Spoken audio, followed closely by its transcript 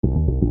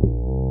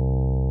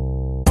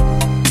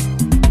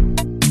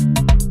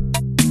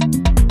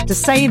To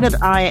say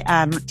that I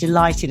am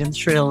delighted and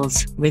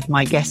thrilled with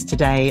my guest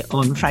today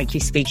on Frankly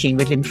Speaking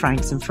with Lynn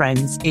Franks and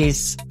Friends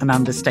is an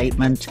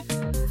understatement.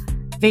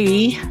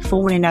 V,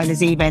 formerly known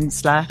as Eve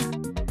Ensler,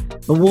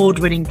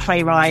 award-winning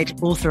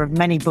playwright, author of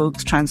many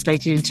books,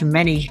 translated into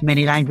many,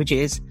 many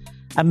languages,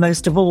 and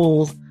most of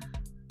all,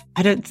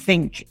 I don't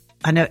think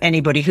I know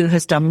anybody who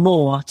has done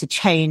more to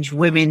change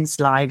women's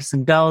lives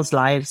and girls'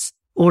 lives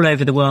all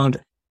over the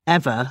world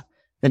ever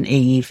than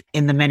Eve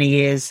in the many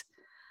years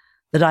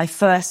that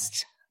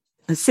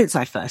since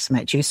I first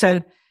met you.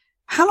 So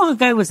how long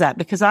ago was that?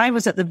 Because I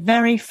was at the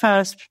very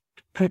first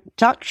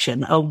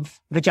production of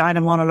Vagina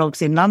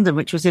Monologues in London,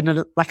 which was in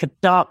a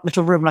dark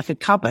little room, like a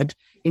cupboard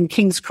in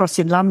King's Cross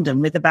in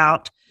London with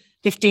about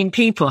 15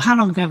 people. How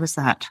long ago was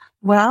that?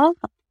 Well,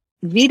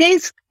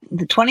 V-Day's,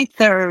 the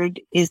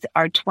 23rd is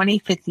our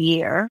 25th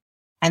year,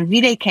 and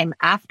V-Day came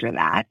after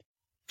that.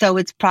 So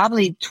it's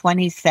probably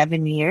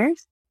 27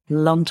 years.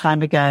 Long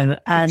time ago.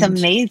 And it's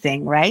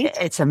amazing, right?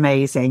 It's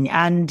amazing.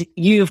 And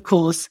you, of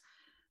course,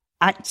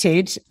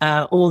 acted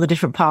all the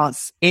different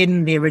parts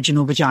in the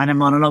original Vagina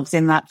Monologues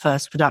in that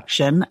first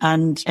production.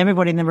 And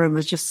everybody in the room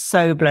was just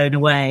so blown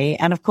away.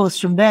 And of course,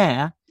 from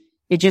there,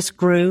 it just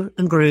grew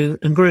and grew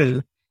and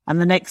grew.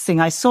 And the next thing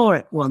I saw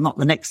it, well, not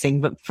the next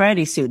thing, but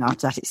fairly soon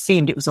after that, it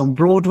seemed it was on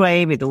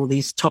Broadway with all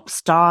these top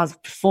stars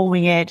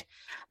performing it.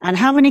 And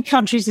how many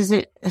countries has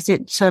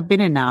it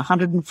been in now?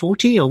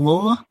 140 or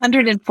more?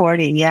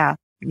 140, yeah.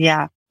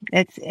 Yeah.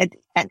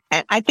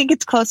 I think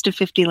it's close to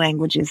 50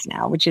 languages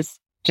now, which is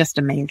just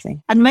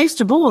amazing. And most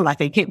of all, I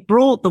think it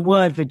brought the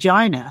word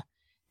vagina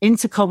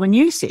into common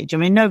usage. I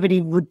mean, nobody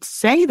would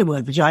say the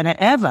word vagina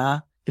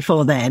ever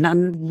before then.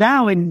 And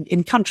now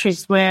in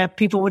countries where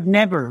people would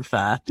never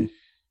refer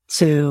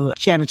to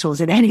genitals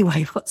in any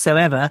way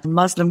whatsoever,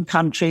 Muslim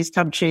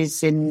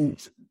countries in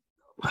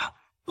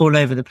all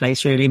over the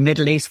place, really,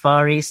 Middle East,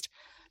 Far East.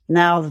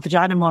 Now the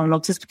Vagina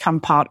Monologues has become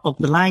part of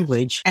the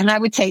language. And I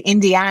would say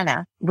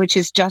Indiana, which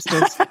is just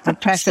as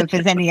impressive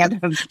as any other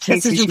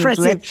place as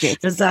impressive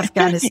as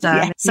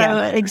Afghanistan. Yeah, so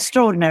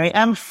extraordinary.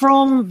 And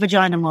from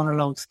Vagina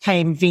Monologues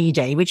came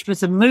V-Day, which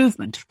was a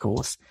movement, of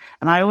course.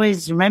 And I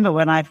always remember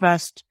when I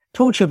first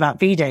talked to you about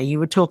V-Day, you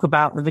would talk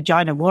about the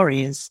Vagina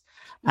Warriors.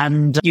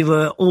 And you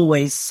were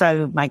always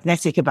so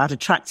magnetic about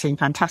attracting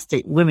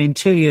fantastic women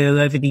to you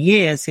over the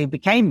years who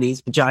became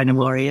these vagina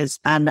warriors.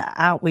 And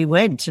out we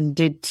went and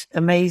did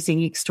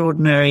amazing,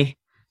 extraordinary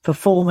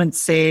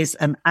performances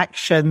and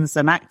actions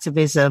and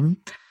activism.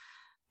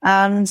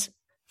 And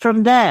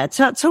from there,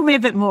 tell me a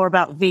bit more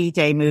about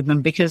V-Day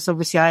movement, because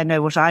obviously I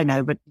know what I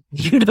know, but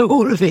you know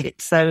all of it.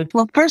 So,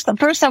 well, first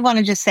I want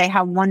to just say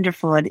how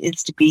wonderful it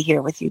is to be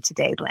here with you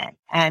today, Lynn,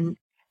 and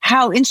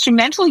how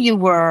instrumental you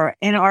were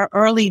in our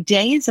early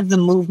days of the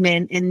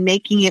movement in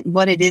making it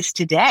what it is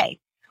today.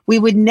 We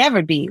would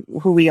never be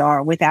who we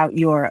are without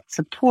your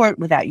support,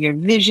 without your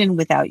vision,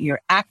 without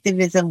your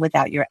activism,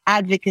 without your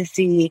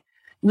advocacy,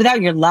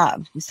 without your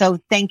love.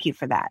 So thank you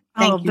for that.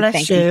 Thank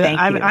you.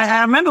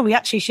 I remember we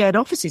actually shared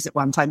offices at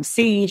one time,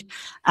 Seed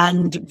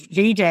and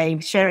V-Day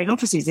sharing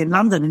offices in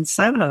London and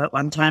Soho at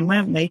one time,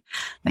 weren't we?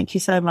 Thank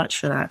you so much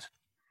for that.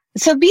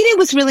 So V-Day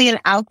was really an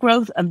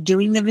outgrowth of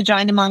doing the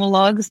Vagina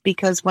Monologues,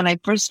 because when I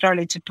first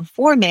started to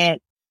perform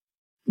it,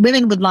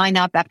 women would line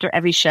up after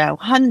every show,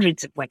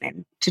 hundreds of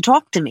women, to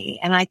talk to me.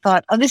 And I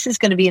thought, oh, this is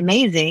going to be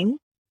amazing.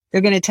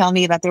 They're going to tell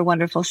me about their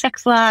wonderful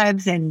sex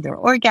lives and their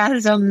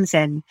orgasms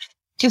and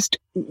just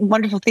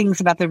wonderful things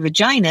about their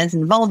vaginas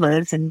and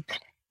vulvas and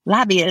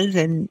labias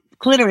and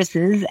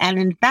clitorises. And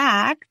in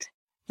fact,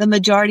 the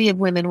majority of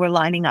women were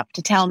lining up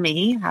to tell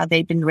me how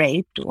they'd been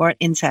raped or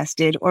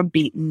incested or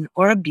beaten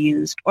or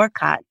abused or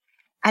cut.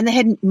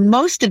 And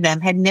most of them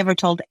had never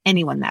told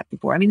anyone that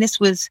before. I mean, this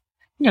was,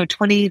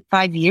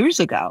 25 years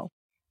ago.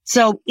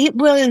 So it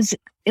was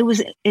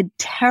a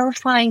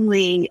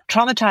terrifyingly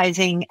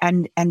traumatizing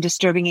and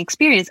disturbing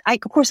experience. Of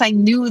course, I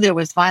knew there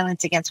was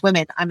violence against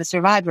women. I'm a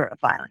survivor of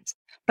violence,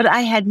 but I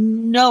had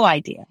no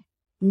idea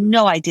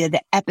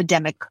the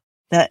epidemic,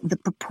 the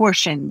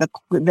proportion,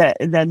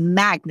 the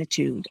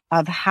magnitude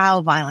of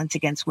how violence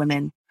against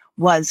women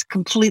was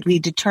completely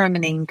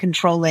determining,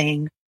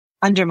 controlling,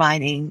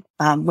 undermining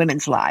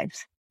women's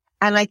lives.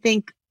 And I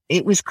think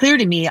it was clear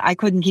to me I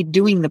couldn't keep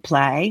doing the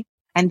play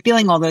and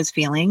feeling all those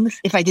feelings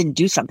if I didn't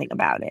do something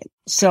about it.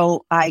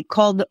 So I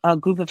called a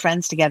group of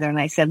friends together and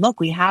I said, look,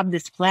 we have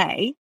this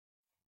play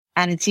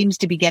and it seems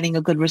to be getting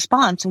a good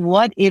response.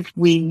 What if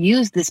we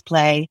use this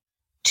play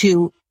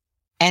to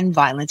end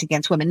violence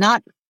against women?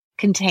 Not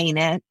contain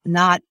it,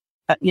 not,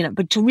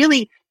 but to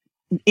really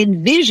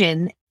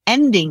envision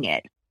ending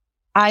it.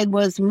 I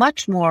was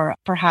much more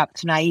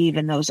perhaps naive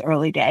in those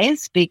early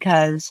days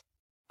because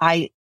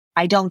I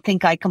don't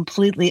think I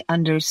completely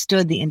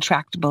understood the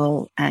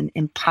intractable and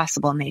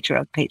impossible nature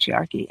of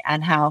patriarchy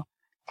and how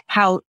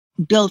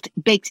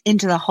baked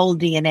into the whole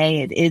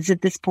DNA it is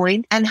at this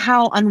point, and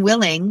how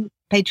unwilling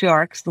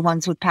patriarchs, the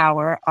ones with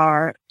power,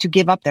 are to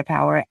give up their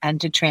power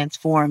and to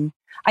transform.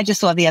 I just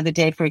saw the other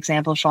day, for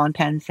example, Sean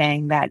Penn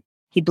saying that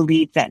he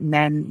believed that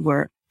men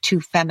were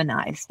too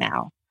feminized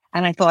now.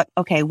 And I thought,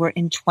 okay, we're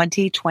in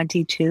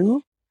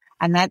 2022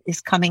 and that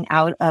is coming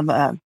out of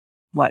a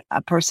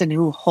person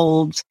who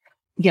holds,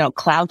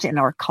 clout in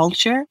our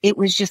culture. It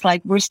was just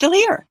like, we're still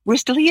here. We're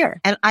still here.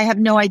 And I have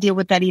no idea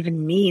what that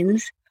even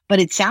means, but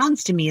it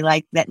sounds to me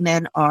like that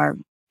men are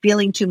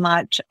feeling too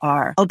much,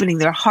 are opening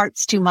their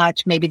hearts too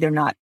much. Maybe they're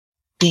not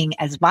being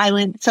as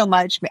violent so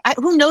much.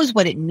 Who knows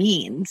what it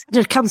means?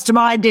 What comes to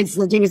mind is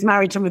that he was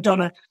married to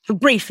Madonna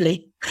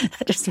briefly.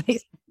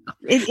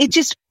 It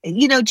just,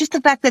 just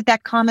the fact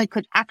that comment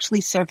could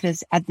actually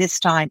surface at this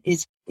time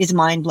is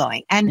mind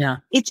blowing. And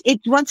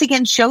it once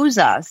again shows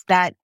us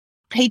that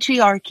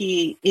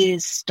patriarchy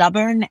is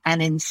stubborn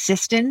and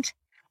insistent.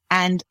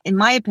 And in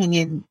my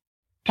opinion,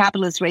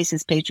 capitalist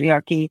racist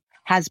patriarchy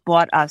has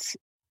brought us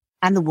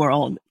and the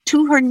world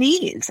to her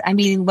knees. I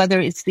mean, whether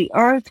it's the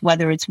earth,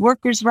 whether it's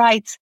workers'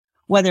 rights,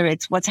 whether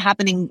it's what's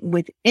happening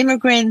with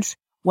immigrants,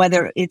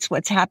 whether it's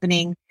what's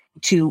happening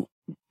to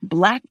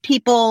Black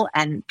people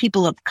and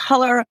people of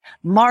color,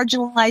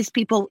 marginalized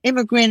people,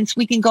 immigrants,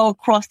 we can go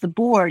across the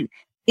board.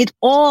 It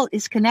all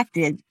is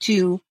connected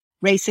to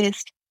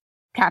racist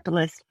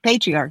capitalist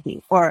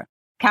patriarchy or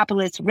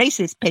capitalist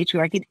racist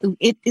patriarchy.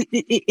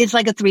 It's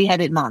like a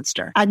three-headed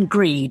monster. And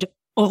greed.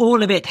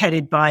 All of it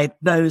headed by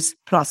those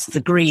plus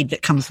the greed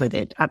that comes with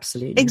it.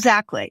 Absolutely.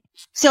 Exactly.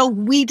 So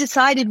we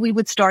decided we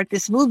would start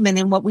this movement.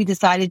 And what we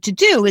decided to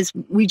do is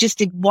we just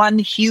did one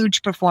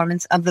huge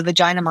performance of the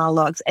Vagina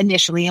Monologues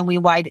initially. And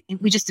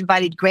we just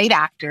invited great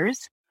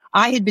actors.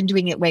 I had been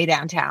doing it way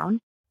downtown.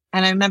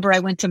 And I remember I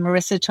went to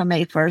Marissa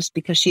Tomei first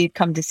because she had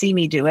come to see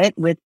me do it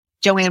with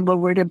Joanne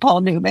Woodward and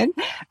Paul Newman.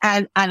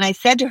 And I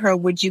said to her,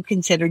 would you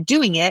consider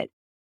doing it?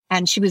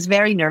 And she was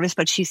very nervous,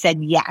 but she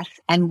said yes.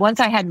 And once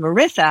I had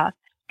Marissa,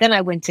 then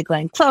I went to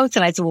Glenn Close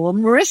and I said, well,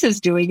 Marissa's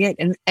doing it.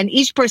 And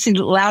each person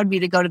allowed me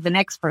to go to the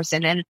next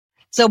person. And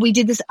so we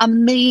did this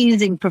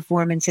amazing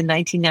performance in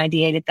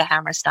 1998 at the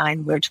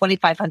Hammerstein where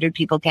 2,500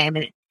 people came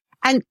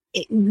and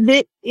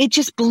it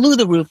just blew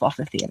the roof off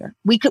the theater.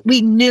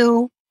 We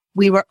knew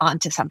we were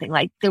onto something.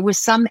 Like there was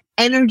some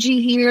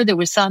energy here. There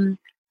was some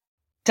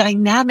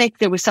dynamic.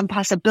 There was some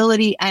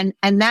possibility and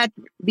that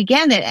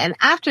began it. And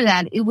after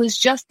that, it was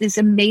just this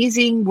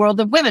amazing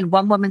world of women.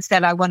 One woman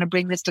said, I want to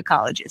bring this to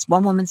colleges.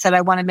 One woman said, I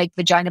want to make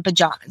vagina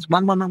pajamas.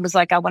 One woman was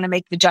like, I want to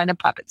make vagina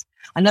puppets.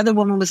 Another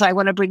woman was, I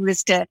want to bring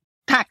this to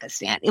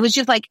Pakistan. It was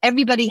just like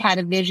everybody had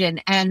a vision.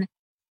 And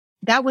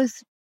that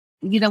was,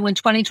 in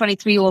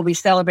 2023, we'll be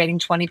celebrating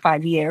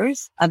 25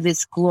 years of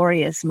this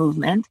glorious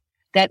movement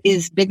that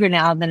is bigger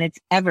now than it's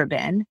ever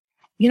been.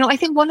 I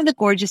think one of the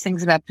gorgeous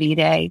things about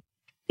V-Day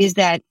is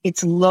that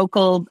it's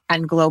local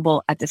and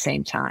global at the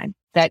same time,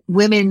 that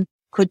women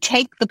could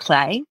take the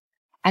play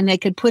and they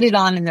could put it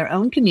on in their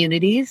own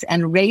communities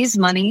and raise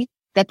money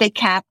that they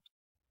capped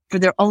for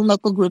their own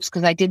local groups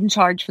because I didn't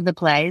charge for the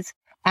plays,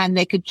 and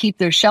they could keep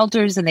their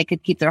shelters and they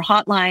could keep their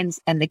hotlines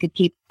and they could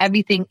keep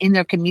everything in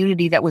their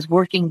community that was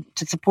working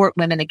to support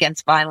women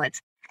against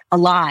violence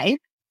alive.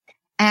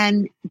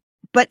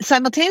 But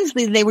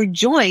simultaneously, they were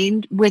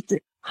joined with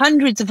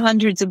hundreds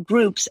of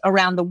groups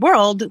around the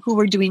world who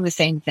were doing the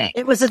same thing.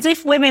 It was as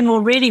if women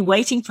were really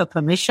waiting for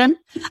permission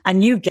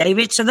and you gave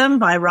it to them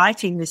by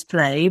writing this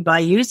play, by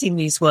using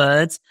these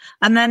words.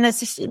 And then there's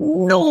this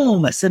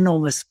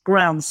enormous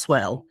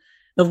groundswell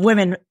of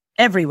women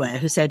everywhere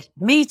who said,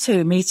 me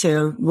too, me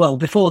too. Well,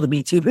 before the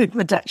Me Too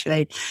movement,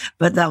 actually,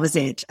 but that was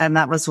it. And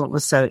that was what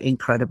was so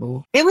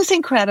incredible. It was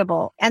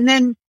incredible. And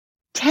then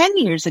 10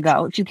 years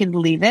ago, if you can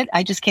believe it,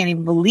 I just can't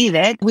even believe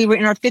it. We were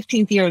in our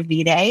 15th year of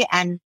V-Day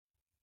and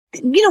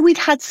we've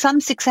had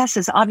some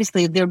successes.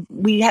 Obviously, the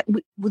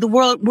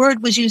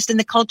word was used in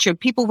the culture.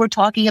 People were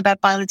talking about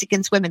violence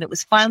against women. It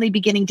was finally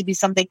beginning to be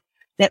something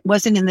that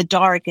wasn't in the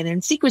dark and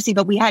in secrecy,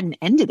 but we hadn't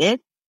ended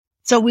it.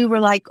 So we were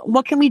like,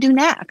 what can we do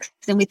next?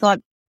 And we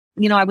thought,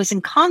 I was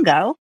in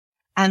Congo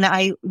and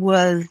I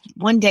was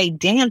one day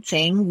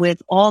dancing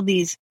with all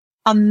these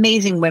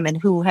amazing women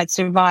who had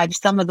survived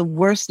some of the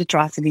worst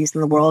atrocities in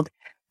the world.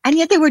 And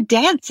yet they were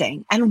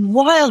dancing and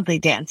wildly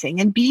dancing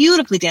and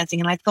beautifully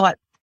dancing. And I thought,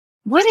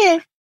 what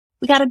if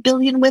we got 1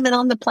 billion women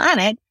on the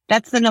planet?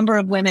 That's the number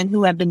of women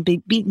who have been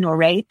beaten or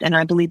raped. And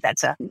I believe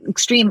that's an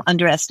extreme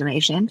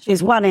underestimation.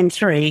 It's 1 in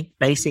 3,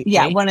 basically.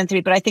 Yeah, 1 in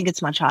 3, but I think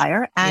it's much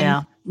higher.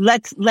 And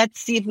let's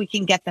see if we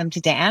can get them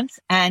to dance.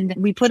 And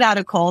we put out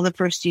a call the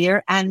first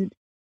year and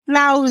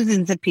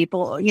thousands of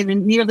people,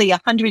 nearly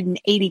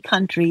 180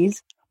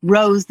 countries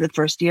rose the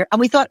first year.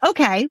 And we thought,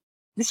 okay,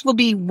 this will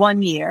be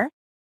 1 year.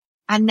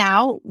 And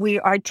now we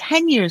are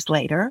 10 years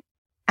later.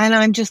 And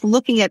I'm just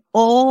looking at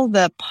all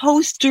the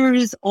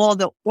posters, all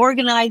the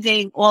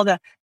organizing, all the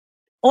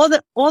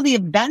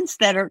events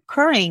that are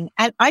occurring.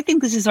 And I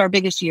think this is our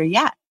biggest year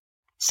yet.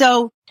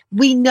 So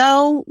we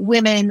know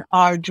women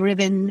are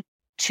driven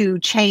to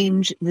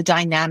change the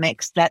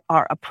dynamics that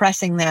are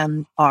oppressing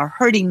them, are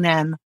hurting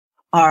them,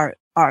 are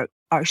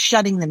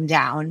shutting them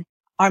down,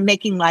 are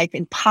making life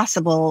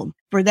impossible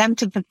for them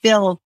to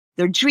fulfill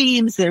their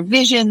dreams, their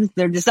visions,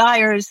 their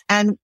desires.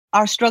 And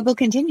our struggle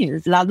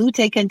continues. La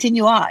lutte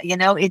continua.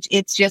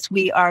 It's just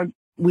we are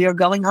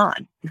going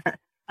on.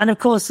 And of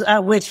course,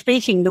 we're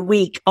speaking the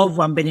week of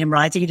 1 Billion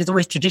Rising. It has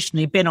always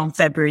traditionally been on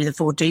February the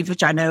 14th,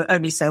 which I know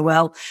only so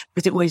well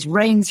because it always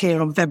rains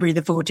here on February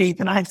the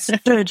 14th. And I've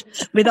stood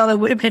with other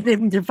women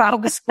in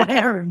Trafalgar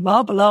Square and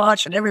Marble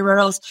Arch and everywhere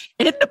else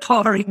in the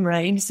pouring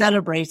rain,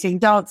 celebrating,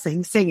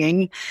 dancing,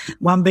 singing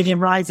 1 Billion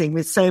Rising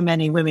with so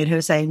many women who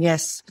are saying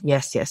yes,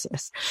 yes, yes,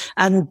 yes.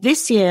 And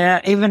this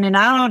year, even in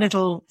our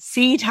little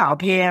seed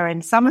hub here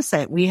in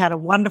Somerset, we had a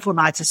wonderful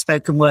night of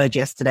spoken word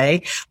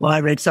yesterday. Well,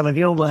 I read some of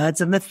your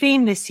words, and the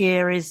theme this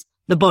year is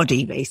the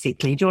body,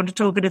 basically. Do you want to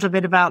talk a little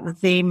bit about the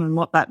theme and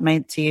what that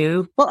meant to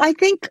you? Well, I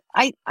think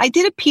I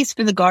did a piece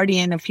for The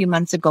Guardian a few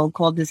months ago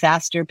called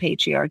Disaster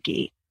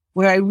Patriarchy,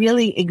 where I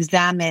really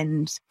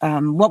examined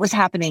what was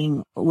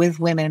happening with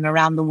women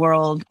around the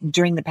world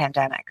during the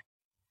pandemic.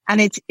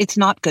 And it's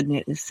not good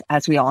news,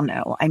 as we all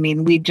know. I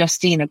mean, we've just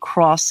seen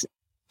across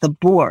the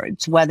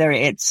boards, whether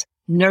it's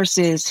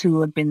nurses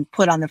who have been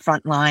put on the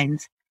front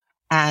lines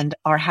and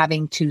are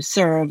having to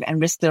serve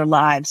and risk their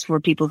lives for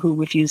people who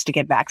refuse to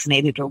get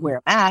vaccinated or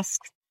wear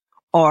masks,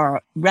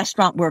 or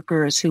restaurant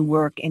workers who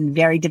work in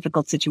very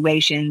difficult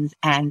situations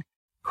and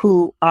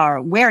who are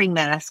wearing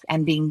masks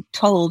and being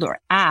told or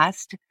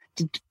asked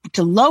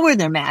to lower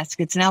their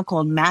mask. It's now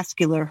called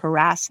masculine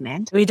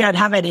harassment. We don't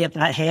have any of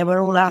that here. We're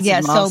all out of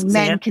masks. Yeah, so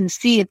men can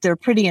see if they're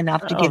pretty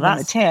enough to give them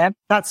a tip.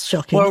 That's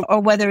shocking.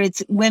 Or whether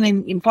it's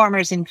women in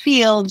farmers in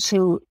fields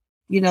who,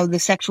 the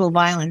sexual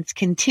violence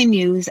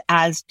continues,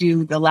 as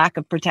do the lack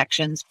of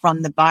protections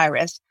from the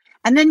virus.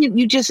 And then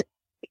you just,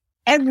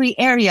 every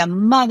area,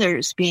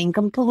 mothers being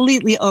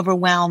completely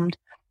overwhelmed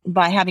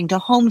by having to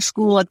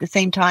homeschool at the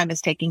same time as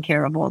taking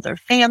care of all their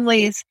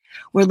families.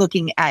 We're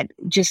looking at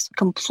just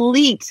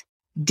complete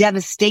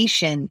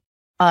devastation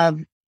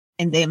in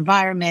the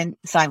environment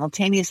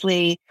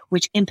simultaneously,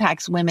 which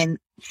impacts women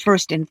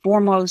first and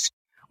foremost.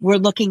 We're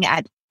looking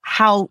at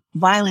how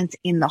violence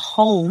in the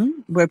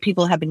home, where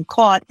people have been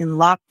caught in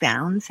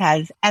lockdowns,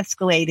 has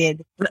escalated.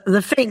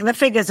 The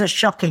figures are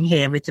shocking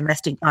here with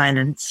domestic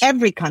violence.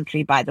 Every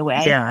country, by the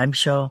way. Yeah, I'm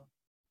sure.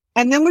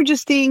 And then we're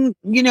just seeing,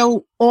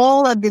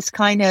 all of this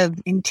kind of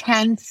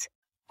intense,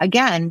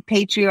 again,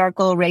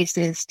 patriarchal,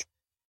 racist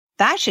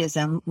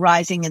fascism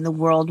rising in the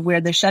world,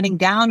 where the shutting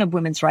down of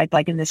women's rights,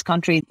 like in this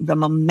country, the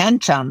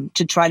momentum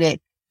to try to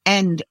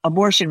end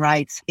abortion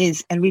rights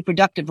and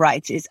reproductive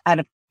rights is at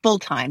a full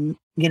time.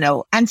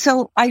 And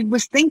so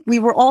we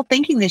were all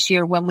thinking this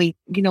year when we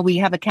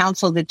have a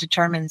council that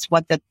determines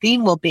what the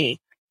theme will be.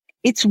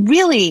 It's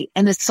really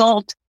an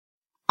assault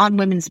on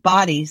women's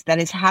bodies that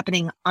is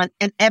happening on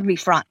every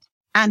front,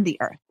 and the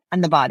earth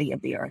and the body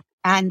of the earth.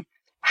 And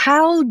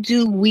how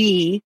do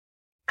we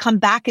come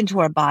back into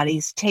our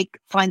bodies,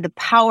 find the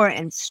power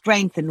and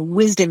strength and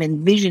wisdom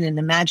and vision and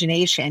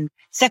imagination,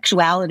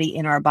 sexuality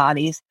in our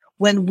bodies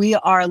when we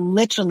are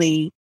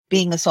literally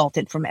being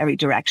assaulted from every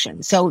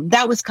direction? So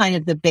that was kind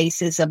of the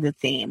basis of the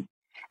theme.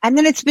 And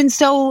then it's been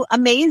so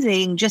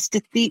amazing just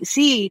to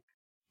see,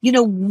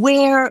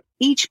 where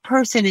each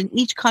person in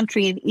each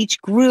country and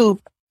each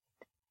group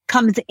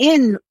comes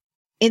in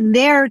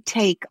their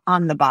take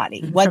on the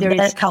body, whether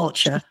it's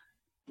culture.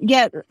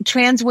 Yeah.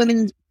 Trans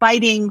women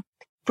fighting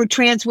for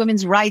trans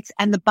women's rights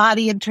and the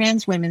body of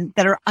trans women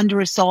that are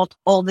under assault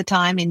all the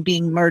time and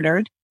being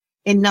murdered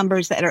in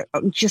numbers that are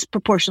just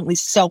proportionately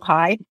so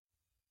high.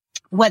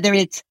 Whether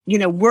it's,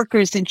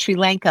 workers in Sri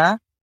Lanka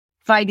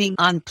fighting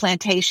on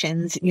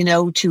plantations,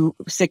 to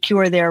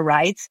secure their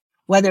rights,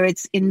 whether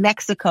it's in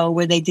Mexico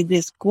where they did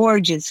this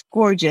gorgeous,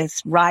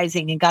 gorgeous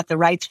rising and got the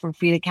rights for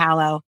Frida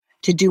Kahlo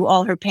to do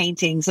all her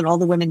paintings and all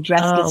the women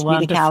dressed as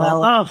Frida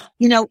Kahlo.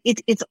 Oh.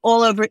 It's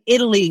all over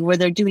Italy where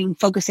they're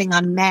focusing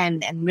on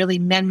men, and really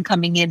men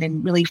coming in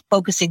and really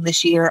focusing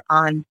this year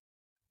on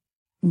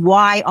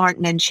why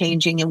aren't men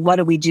changing and what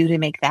do we do to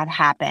make that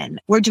happen?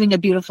 We're doing a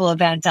beautiful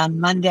event on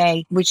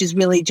Monday, which is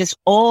really just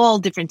all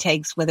different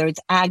takes, whether it's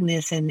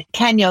Agnes in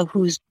Kenya,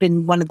 who's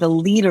been one of the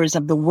leaders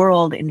of the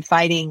world in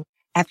fighting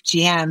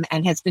FGM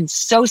and has been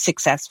so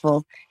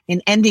successful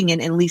in ending in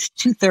at least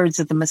 2/3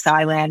 of the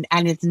Maasai land,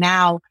 and is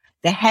now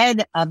the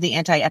head of the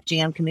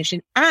anti-FGM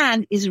commission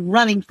and is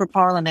running for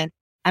parliament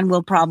and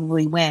will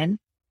probably win.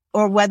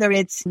 Or whether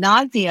it's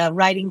Nazia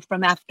writing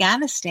from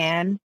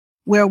Afghanistan,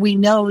 where we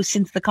know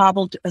since the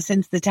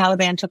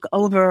Taliban took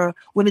over,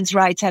 women's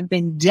rights have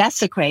been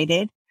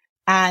desecrated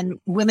and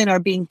women are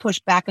being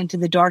pushed back into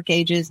the dark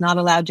ages, not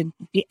allowed to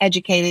be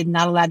educated,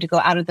 not allowed to go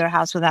out of their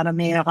house without a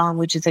mehran,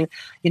 which is a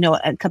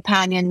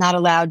companion, not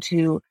allowed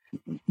to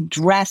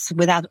dress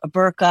without a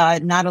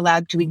burqa, not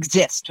allowed to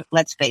exist.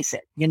 Let's face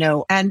it,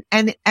 and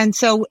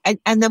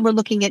then we're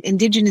looking at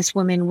indigenous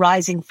women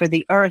rising for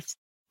the earth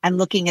and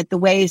looking at the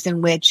ways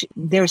in which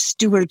their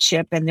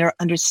stewardship and their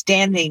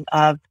understanding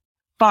of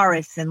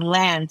forests and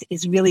lands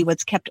is really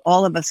what's kept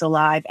all of us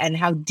alive, and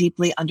how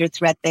deeply under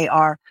threat they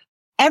are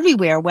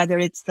everywhere, whether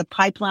it's the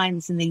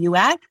pipelines in the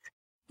U.S.,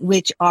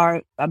 which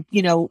are,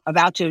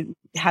 about to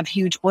have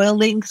huge oil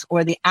links,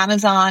 or the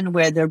Amazon,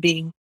 where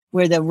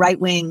the right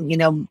wing,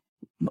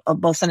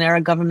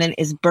 Bolsonaro government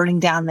is burning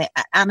down the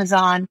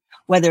Amazon,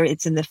 whether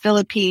it's in the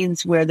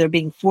Philippines where they're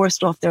being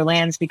forced off their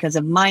lands because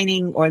of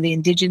mining, or the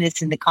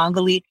indigenous in the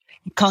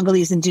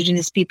Congolese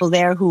indigenous people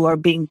there who are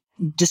being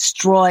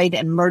destroyed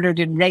and murdered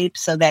and raped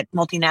so that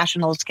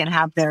multinationals can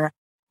have their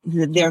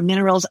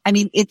minerals. I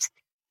mean, it's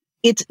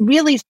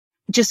really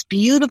just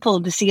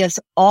beautiful to see us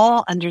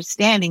all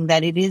understanding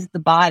that it is the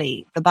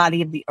body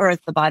of the earth,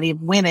 the body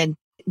of women,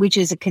 which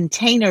is a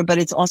container, but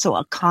it's also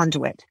a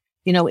conduit.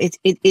 You know, it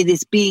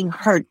is being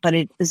hurt, but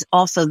it is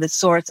also the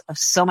source of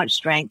so much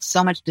strength,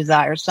 so much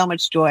desire, so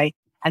much joy,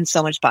 and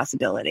so much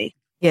possibility.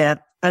 Yeah.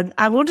 And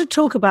I want to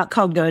talk about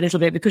Congo a little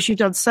bit because you've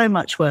done so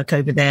much work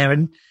over there.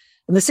 And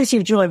the City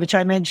of Joy, which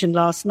I mentioned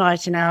last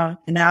night in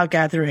our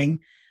gathering,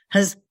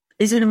 is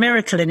a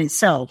miracle in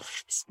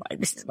itself.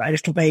 This is my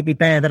little baby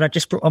bear that I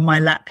just brought on my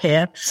lap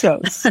here. So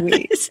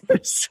sweet. So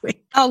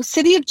sweet. Oh,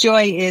 City of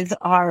Joy is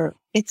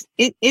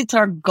it's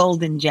our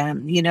golden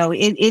gem. You know,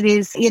 it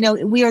is, you know,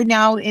 we are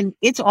now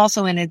it's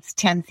also in its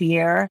 10th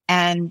year,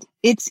 and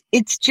it's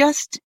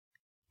just,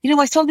 you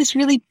know, I saw this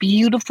really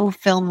beautiful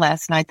film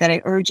last night that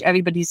I urge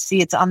everybody to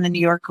see. It's on the New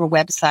Yorker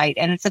website,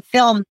 and it's a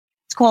film.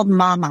 It's called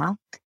Mama,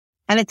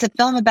 and it's a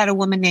film about a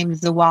woman named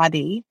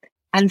Zawadi.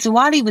 And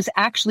Zawadi was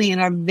actually in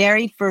our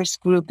very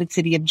first group at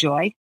City of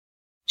Joy.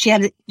 She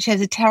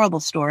has a terrible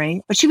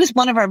story, but she was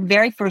one of our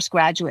very first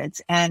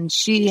graduates, and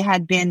she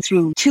had been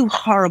through two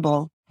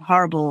horrible,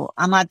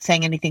 I'm not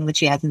saying anything that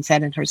she hasn't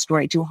said in her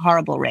story, two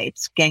horrible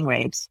rapes, gang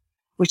rapes,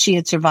 which she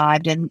had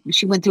survived. And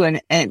she went through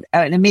an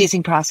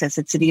amazing process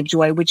at City of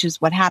Joy, which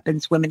is what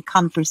happens. Women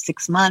come for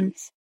 6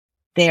 months.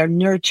 They are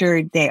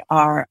nurtured. They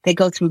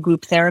go through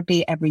group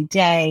therapy every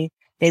day.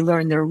 They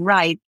learn their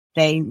rights.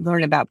 They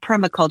learn about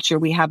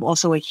permaculture. We have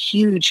also a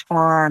huge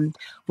farm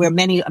where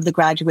many of the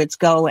graduates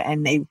go,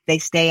 and they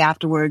stay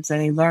afterwards,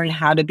 and they learn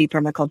how to be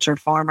permaculture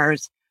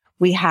farmers.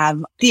 We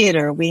have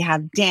theater, we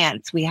have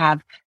dance, we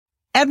have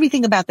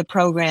everything about the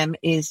program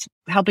is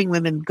helping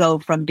women go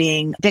from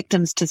being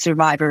victims to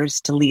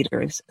survivors to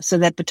leaders, so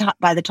that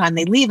by the time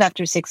they leave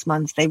after 6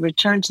 months, they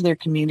return to their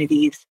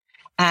communities,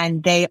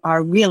 and they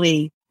are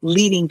really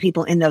leading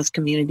people in those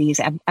communities,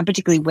 and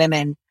particularly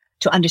women,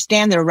 to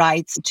understand their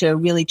rights, to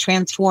really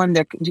transform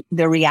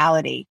their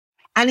reality.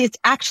 And it's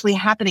actually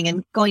happening.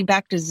 And going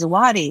back to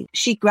Zawadi,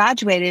 she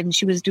graduated and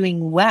she was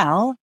doing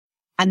well,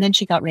 and then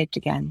she got raped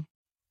again.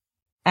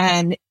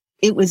 And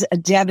it was a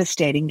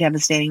devastating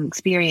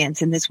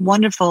experience. And this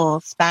wonderful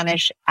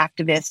Spanish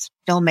activist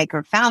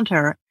filmmaker found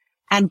her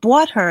and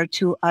brought her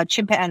to a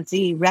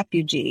chimpanzee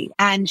refugee.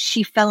 And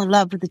she fell in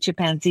love with the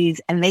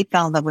chimpanzees, and they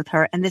fell in love with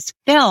her. And this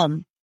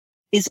film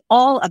is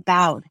all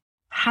about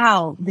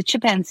how the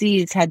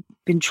chimpanzees had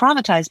been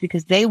traumatized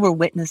because they were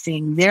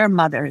witnessing their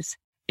mothers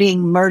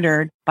being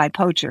murdered by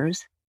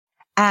poachers.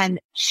 And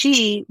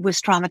she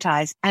was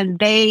traumatized, and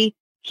they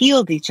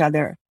healed each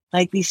other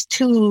like these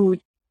two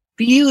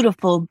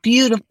beautiful,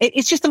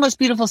 it's just the most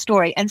beautiful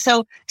story. And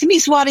so to me,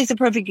 Swati is a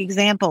perfect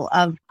example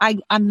of, I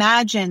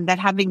imagine that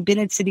having been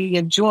at City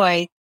of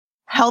Joy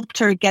helped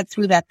her get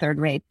through that third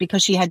rape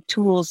because she had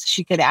tools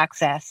she could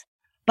access.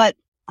 But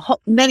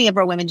many of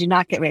our women do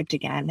not get raped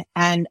again,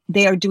 and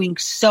they are doing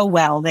so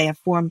well. They have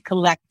formed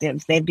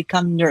collectives. They've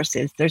become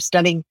nurses. They're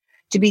studying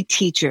to be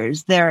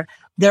teachers. They're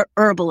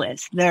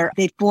herbalists.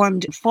 They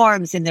formed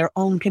farms in their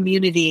own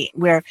community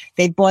where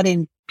they brought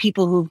in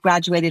people who've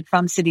graduated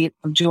from City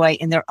of Joy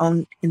in their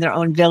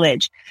own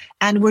village.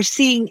 And we're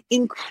seeing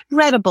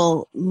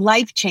incredible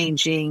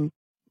life-changing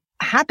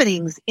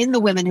happenings in the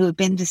women who have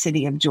been to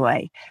City of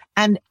Joy.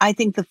 And I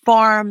think the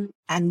farm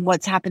and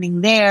what's happening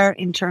there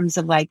in terms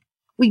of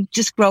we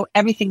just grow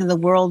everything in the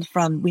world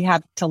from, we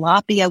have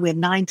tilapia, we have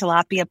 9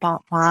 tilapia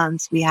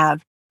ponds, we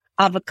have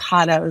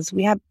avocados,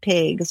 we have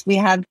pigs, we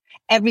have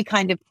every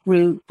kind of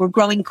fruit. We're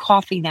growing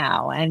coffee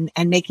now and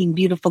making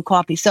beautiful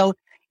coffee. So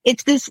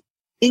it's this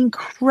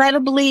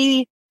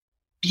incredibly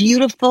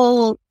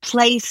beautiful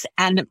place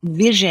and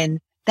vision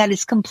that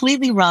is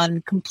completely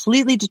run,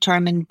 completely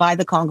determined by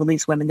the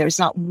Congolese women. There's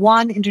not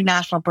one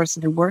international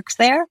person who works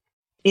there.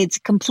 It's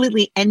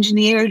completely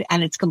engineered,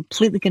 and it's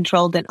completely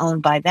controlled and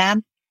owned by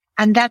them.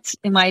 And that's,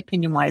 in my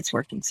opinion, why it's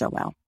working so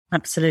well.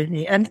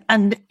 Absolutely.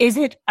 And is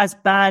it as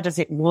bad as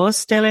it was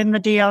still in the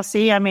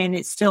DRC? I mean,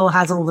 it still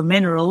has all the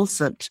minerals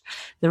that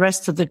the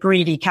rest of the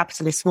greedy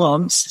capitalists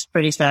want. It's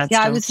pretty sad.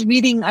 Yeah,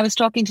 still. I was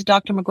talking to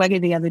Dr.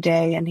 McGregor the other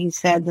day, and he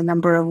said the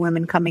number of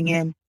women coming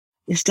in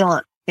is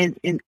still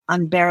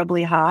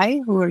unbearably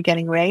high who are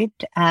getting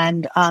raped.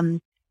 And,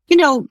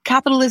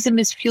 capitalism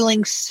is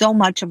fueling so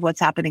much of what's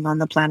happening on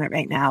the planet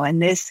right now.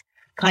 And this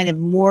kind of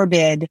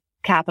morbid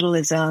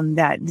capitalism,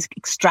 that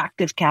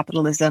extractive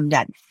capitalism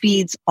that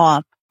feeds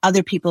off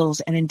other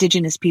people's and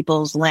indigenous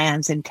people's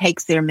lands and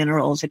takes their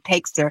minerals,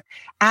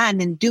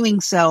 and in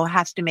doing so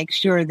has to make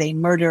sure they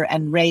murder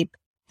and rape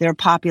their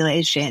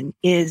population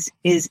is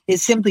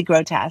simply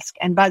grotesque.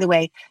 And by the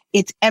way,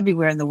 it's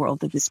everywhere in the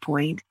world at this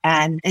point.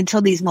 And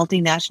until these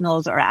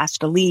multinationals are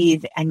asked to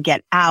leave and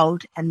get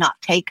out and not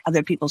take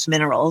other people's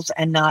minerals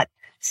and not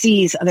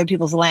seize other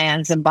people's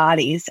lands and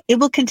bodies, it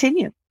will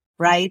continue,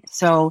 right?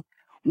 So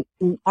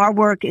our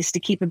work is to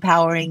keep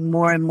empowering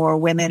more and more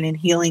women and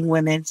healing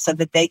women so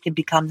that they can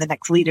become the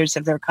next leaders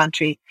of their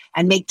country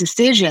and make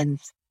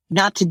decisions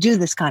not to do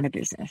this kind of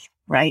business,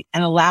 right?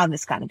 And allow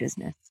this kind of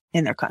business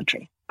in their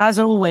country. As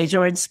always,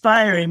 you're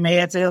inspiring me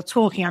as you're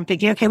talking. I'm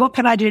thinking, okay, what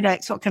can I do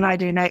next? What can I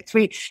do next?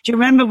 Do you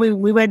remember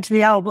we went to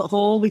the Albert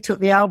Hall? We took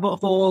the Albert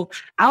Hall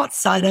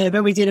outside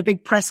over. We did a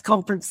big press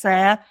conference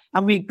there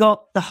and we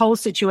got the whole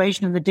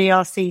situation in the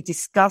DRC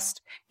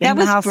discussed in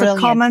the House of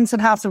Commons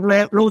and House of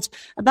Lords.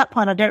 At that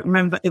point, I don't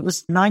remember. It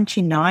was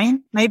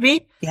 99,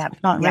 maybe? Yeah. I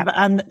can't remember.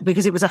 And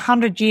because it was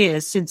 100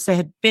 years since there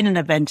had been an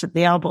event at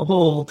the Albert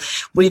Hall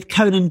with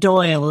Conan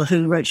Doyle,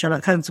 who wrote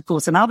Sherlock Holmes, of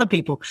course, and other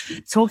people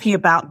talking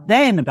about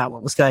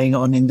what was going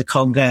on in the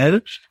Congo.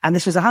 And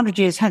this was 100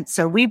 years hence.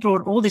 So we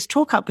brought all this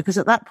talk up because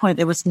at that point,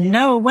 there was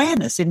no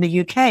awareness in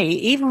the UK,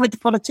 even with the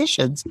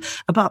politicians,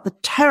 about the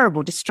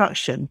terrible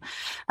destruction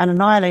and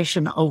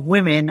annihilation of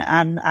women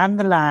and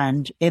the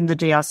land in the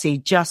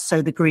DRC, just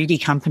so the greedy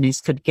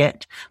companies could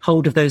get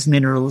hold of those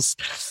minerals.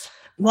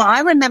 Well, I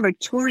remember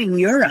touring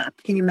Europe.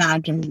 Can you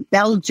imagine?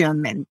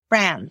 Belgium and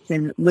France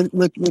and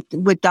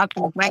with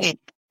Dr. McWade.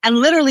 And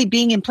literally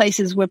being in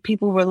places where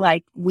people were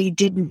like, we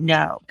didn't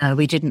know. No,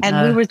 we didn't know.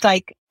 And we were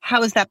like,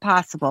 how is that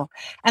possible?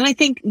 And I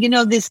think,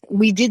 this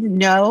we didn't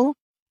know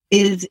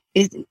is,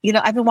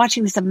 I've been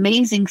watching this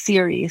amazing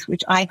series,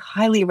 which I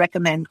highly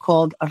recommend,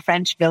 called A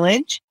French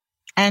Village.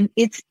 And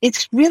it's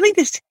really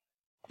this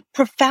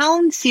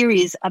profound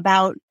series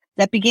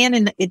that begins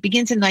in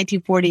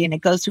 1940 and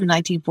it goes through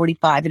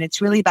 1945. And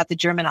it's really about the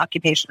German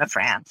occupation of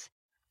France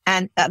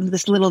and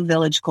this little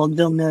village called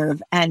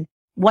Villeneuve and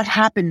what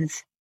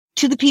happens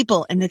to the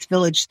people in this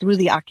village through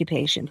the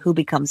occupation, who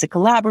becomes a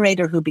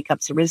collaborator, who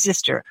becomes a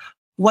resistor,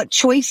 what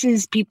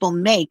choices people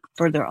make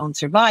for their own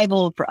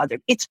survival, for other.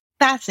 It's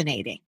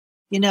fascinating,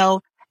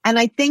 and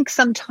I think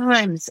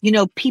sometimes,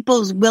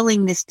 people's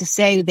willingness to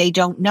say they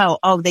don't know.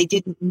 Oh, they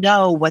didn't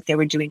know what they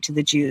were doing to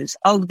the Jews.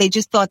 Oh, they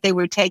just thought they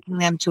were taking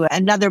them to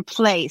another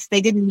place.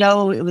 They didn't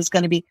know it was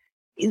going to be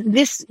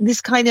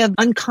this kind of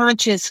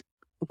unconscious,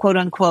 quote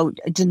unquote,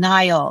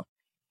 denial.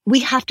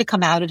 We have to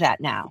come out of that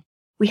now.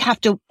 We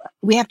have to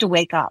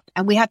wake up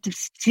and we have to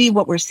see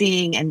what we're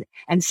seeing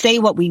and say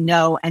what we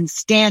know and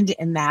stand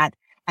in that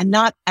and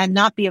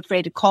not be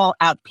afraid to call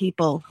out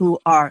people who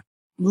are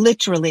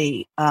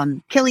literally,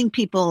 killing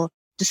people,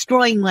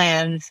 destroying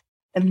lands,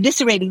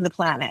 eviscerating the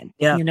planet,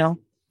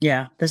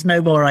 Yeah. There's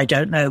no more I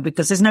don't know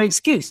because there's no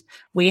excuse.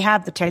 We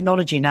have the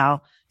technology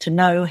now to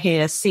know,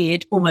 hear, see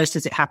it almost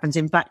as it happens.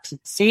 In fact,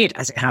 see it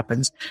as it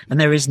happens and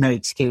there is no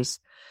excuse.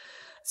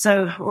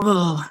 So,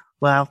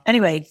 well,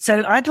 anyway,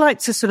 so I'd like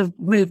to sort of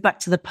move back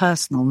to the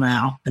personal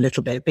now a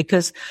little bit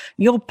because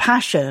your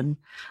passion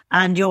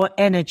and your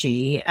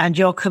energy and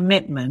your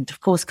commitment, of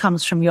course,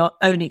 comes from your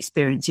own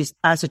experiences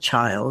as a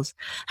child,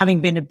 having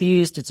been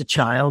abused as a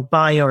child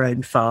by your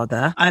own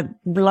father. I'd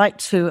like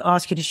to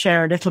ask you to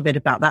share a little bit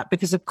about that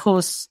because, of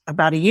course,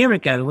 about a year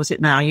ago, was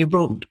it now, you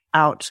brought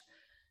out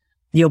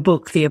your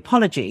book, The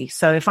Apology.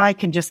 So if I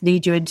can just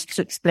lead you into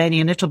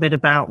explaining a little bit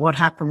about what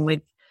happened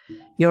with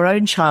your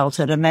own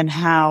childhood and then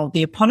how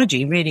The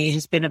Apology really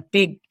has been a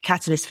big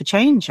catalyst for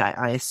change,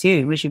 I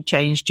assume, as you've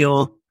changed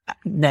your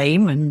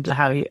name and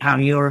how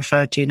you're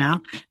referred to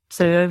now.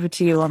 So over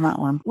to you on that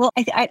one. Well,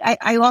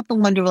 I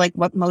often wonder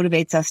what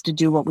motivates us to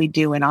do what we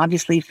do. And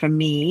obviously for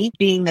me,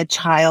 being a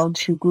child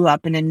who grew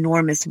up in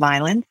enormous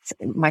violence,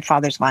 my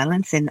father's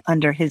violence and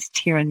under his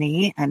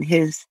tyranny and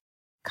his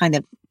kind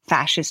of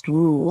fascist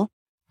rule,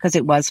 because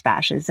it was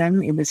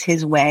fascism. It was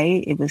his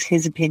way. It was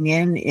his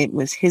opinion. It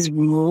was his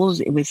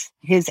rules. It was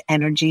his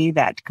energy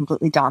that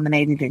completely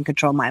dominated and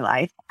controlled my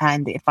life.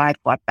 And if I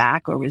fought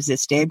back or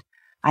resisted,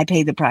 I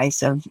paid the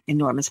price of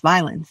enormous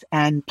violence.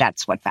 And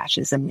that's what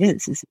fascism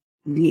is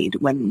indeed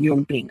when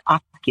you're being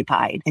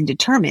occupied and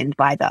determined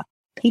by the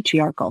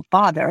patriarchal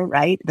father,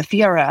 right? The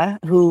Führer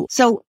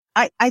so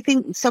I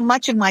think so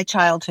much of my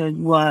childhood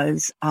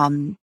was,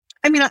 I'm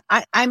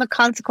a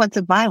consequence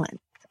of violence.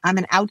 I'm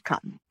an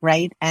outcome,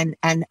 right? And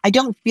I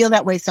don't feel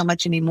that way so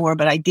much anymore,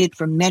 but I did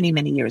for many,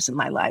 many years of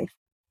my life.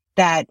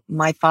 That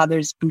my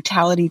father's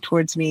brutality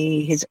towards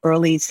me, his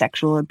early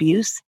sexual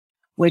abuse,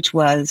 which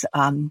was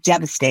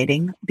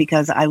devastating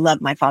because I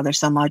loved my father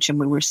so much and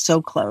we were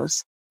so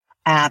close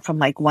from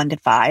 1 to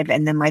 5.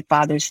 And then my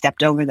father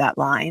stepped over that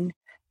line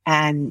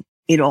and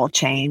it all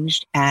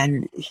changed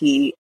and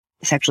he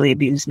sexually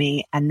abused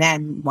me. And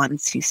then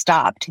once he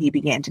stopped, he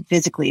began to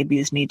physically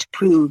abuse me to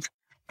prove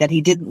that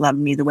he didn't love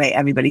me the way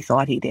everybody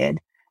thought he did,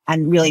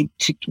 and really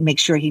to make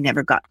sure he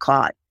never got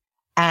caught.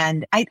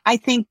 And I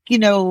think,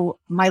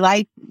 my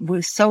life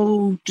was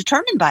so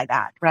determined by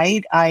that,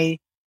 right? I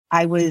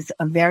was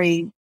a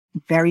very,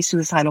 very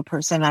suicidal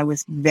person. I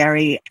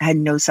had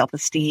no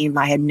self-esteem.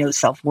 I had no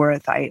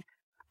self-worth.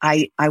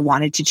 I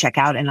wanted to check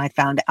out and I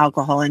found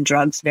alcohol and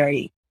drugs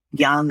very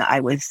young.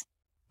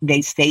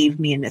 They saved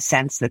me in the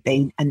sense that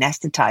they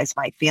anesthetized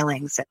my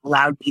feelings and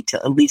allowed me to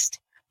at least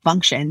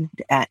function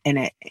in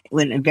a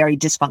very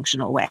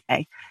dysfunctional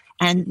way.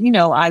 And,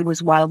 I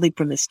was wildly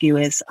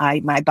promiscuous.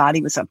 My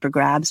body was up for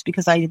grabs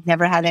because I had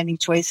never had any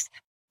choice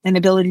an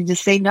ability to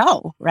say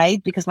no,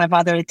 right? Because my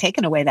father had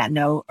taken away that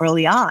no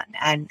early on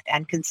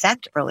and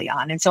consent early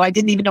on. And so I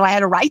didn't even know I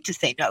had a right to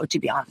say no, to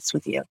be honest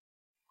with you.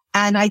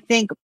 And I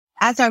think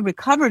as I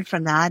recovered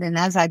from that and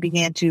as I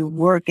began to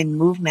work in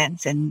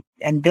movements and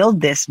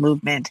build this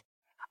movement,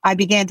 I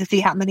began to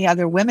see how many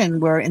other women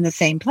were in the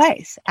same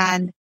place.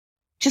 And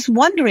just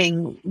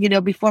wondering,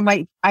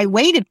 I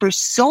waited for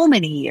so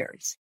many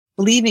years,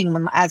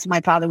 believing as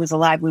my father was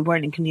alive, we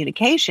weren't in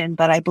communication,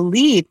 but I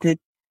believed that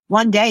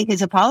one day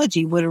his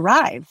apology would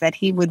arrive, that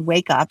he would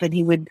wake up and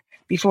he would,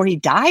 before he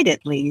died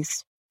at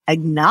least,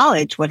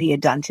 acknowledge what he had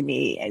done to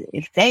me.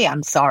 Say,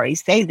 I'm sorry,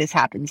 say this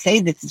happened,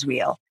 say this is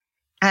real.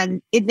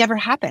 And it never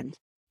happened.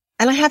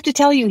 And I have to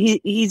tell you,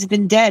 he's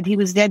been dead. He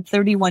was dead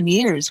 31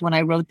 years when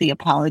I wrote the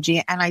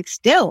apology. And I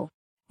still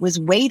was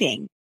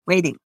waiting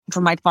for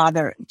my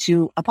father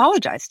to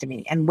apologize to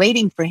me and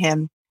waiting for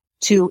him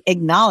to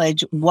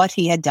acknowledge what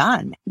he had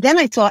done. Then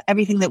I saw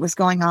everything that was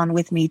going on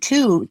with me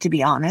too, to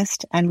be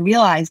honest, and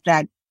realized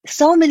that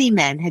so many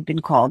men had been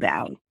called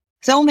out.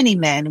 So many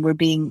men were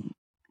being,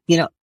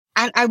 and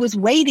I was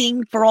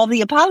waiting for all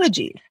the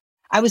apologies.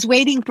 I was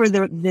waiting for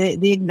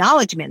the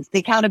acknowledgments, the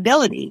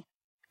accountability.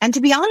 And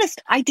to be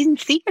honest, I didn't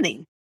see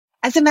any.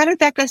 As a matter of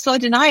fact, I saw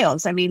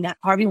denials. I mean,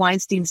 Harvey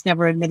Weinstein's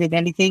never admitted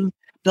anything.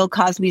 Bill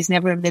Cosby's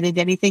never admitted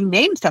anything.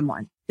 Name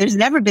someone. There's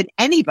never been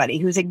anybody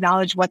who's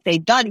acknowledged what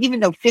they've done, even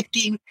though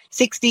 50,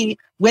 60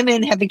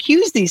 women have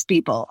accused these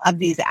people of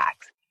these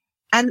acts.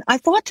 And I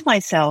thought to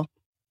myself,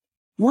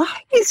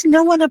 why is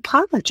no one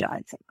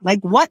apologizing?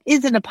 Like, what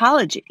is an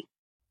apology?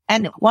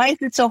 And why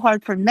is it so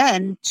hard for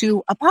men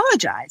to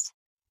apologize?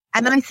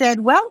 And then I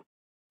said, well,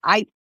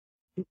 I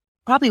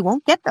probably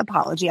won't get the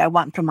apology I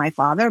want from my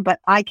father, but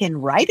I can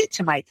write it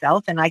to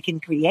myself and I can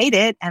create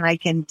it and I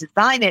can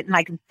design it and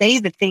I can say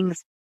the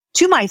things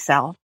to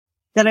myself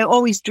that I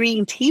always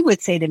dreamed he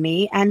would say to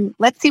me, and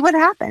let's see what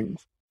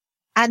happens.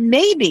 And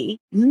maybe,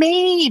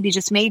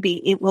 just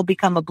maybe, it will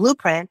become a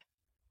blueprint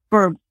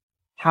for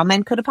how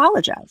men could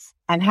apologize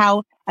and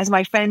how, as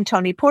my friend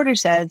Tony Porter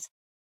says,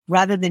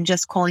 rather than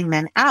just calling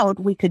men out,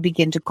 we could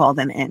begin to call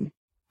them in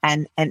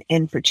and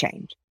in for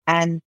change.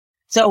 And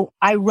so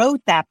I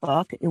wrote that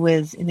book. It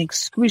was an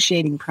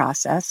excruciating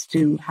process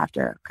to have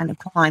to kind of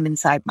climb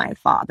inside my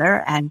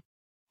father and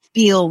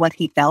feel what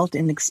he felt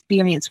and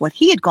experience what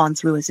he had gone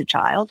through as a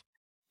child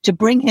to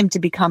bring him to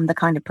become the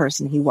kind of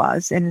person he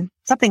was. And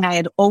something I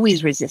had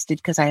always resisted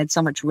because I had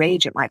so much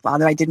rage at my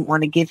father. I didn't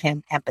want to give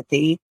him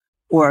empathy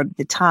or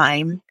the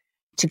time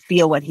to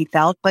feel what he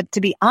felt. But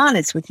to be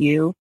honest with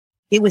you,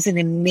 it was an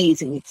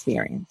amazing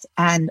experience.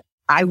 And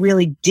I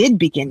really did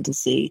begin to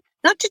see,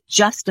 not to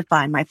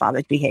justify my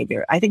father's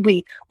behavior. I think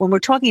when we're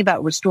talking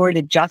about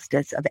restorative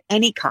justice of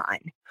any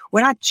kind,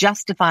 we're not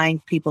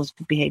justifying people's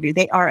behavior.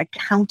 They are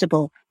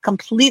accountable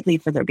completely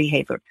for their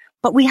behavior.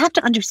 But we have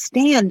to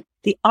understand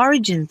the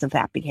origins of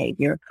that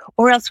behavior,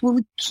 or else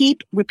we'll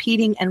keep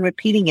repeating and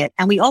repeating it.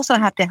 And we also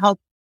have to help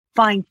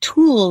find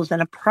tools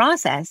and a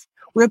process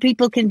where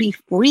people can be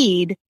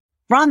freed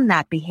from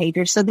that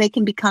behavior so they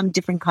can become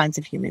different kinds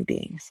of human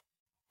beings.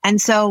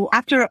 And so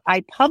after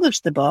I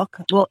published the book,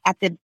 well, at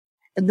the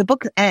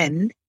book's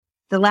end,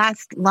 the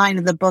last line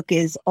of the book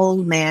is,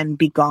 "Old man,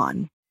 be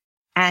gone."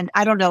 And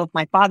I don't know if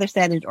my father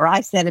said it or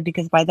I said it,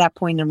 because by that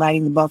point in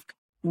writing the book,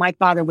 my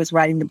father was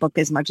writing the book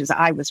as much as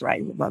I was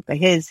writing the book. But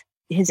his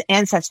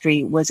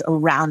ancestry was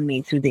around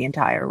me through the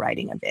entire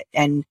writing of it.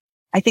 And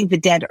I think the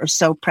dead are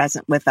so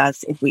present with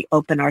us if we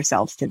open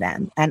ourselves to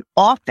them. And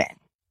often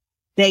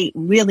they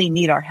really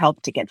need our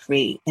help to get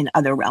free in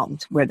other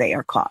realms where they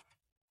are caught.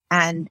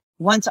 And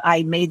once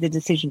I made the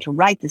decision to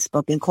write this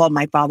book and called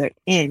my father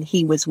in,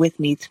 he was with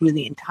me through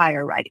the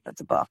entire writing of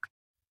the book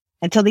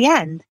until the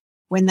end,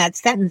 when that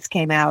sentence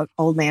came out,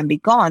 "Old man, be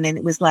gone." And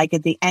it was like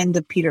at the end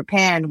of Peter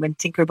Pan, when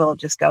Tinkerbell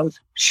just goes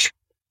shh,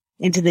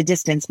 into the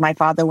distance, my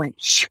father went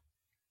shh,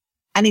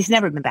 and he's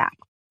never been back,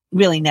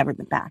 really never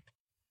been back.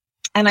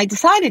 And I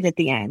decided at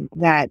the end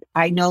that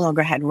I no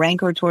longer had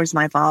rancor towards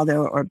my father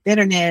or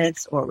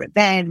bitterness or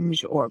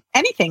revenge or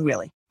anything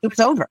really. It was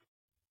over,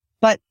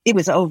 but it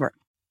was over.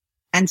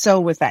 And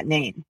so was that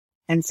name.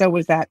 And so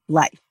was that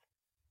life.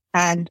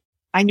 And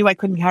I knew I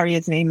couldn't carry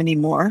his name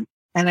anymore.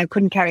 And I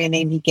couldn't carry a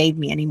name he gave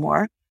me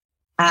anymore.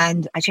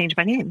 And I changed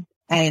my name.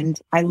 And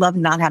I love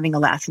not having a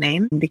last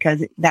name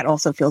because that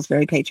also feels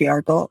very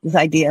patriarchal. This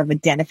idea of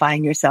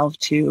identifying yourself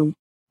to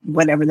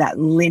whatever that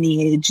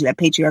lineage, that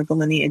patriarchal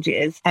lineage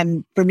is.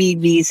 And for me,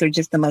 V's are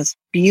just the most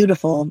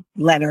beautiful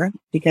letter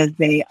because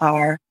they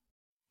are,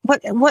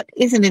 what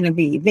isn't in a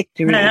V?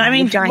 Victory. No, I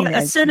mean, vagina.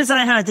 As soon as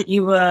I heard that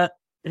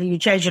you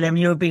changed your name,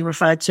 you were being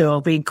referred to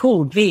or being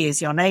called V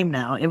is your name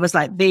now. It was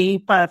like V,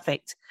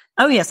 perfect.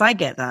 Oh yes, I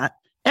get that.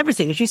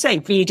 Everything, as you say,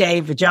 V-Day,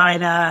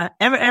 vagina,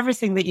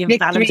 everything that you've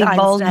Victory,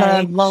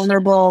 vulva,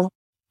 vulnerable.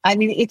 I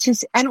mean, it's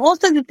just, and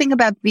also the thing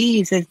about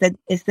V's is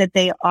that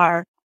they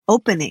are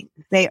openings.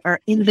 They are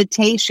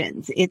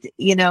invitations. It's,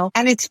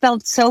 and it's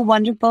felt so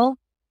wonderful.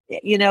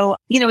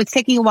 It's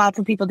taking a while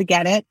for people to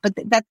get it, but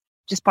that's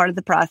just part of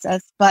the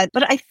process. But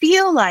I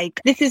feel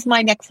like this is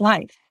my next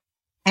life.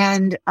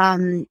 And,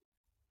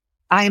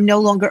 I am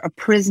no longer a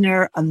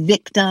prisoner, a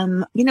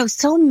victim. You know,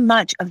 so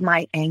much of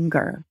my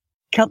anger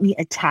kept me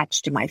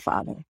attached to my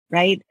father,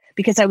 right?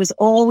 Because I was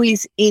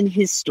always in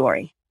his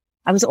story.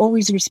 I was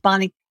always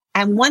responding.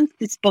 And once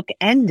this book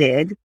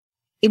ended,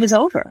 it was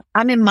over.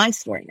 I'm in my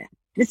story now.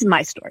 This is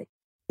my story.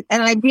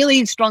 And I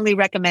really strongly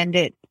recommend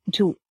it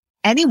to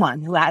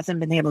anyone who hasn't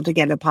been able to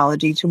get an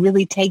apology to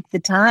really take the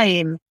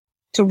time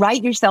to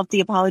write yourself the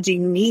apology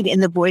you need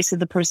in the voice of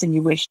the person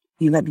you wish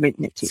you had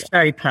written it to. It's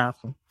very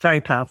powerful.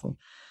 Very powerful.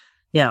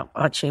 Yeah,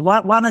 actually,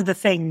 one of the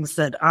things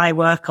that I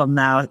work on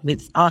now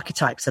with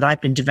archetypes that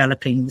I've been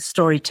developing, the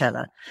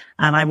storyteller,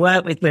 and I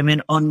work with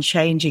women on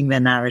changing their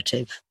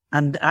narrative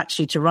and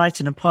actually to write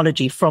an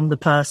apology from the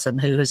person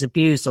who has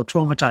abused or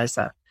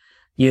traumatized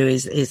you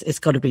is it's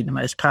got to be the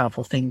most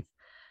powerful thing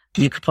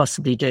you could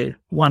possibly do.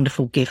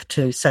 Wonderful gift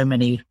to so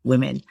many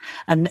women.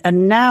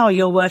 And now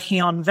you're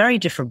working on a very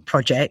different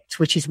project,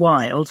 which is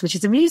Wild, which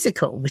is a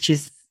musical, which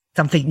is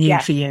something new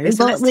for you.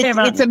 So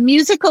it's a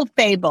musical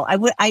fable.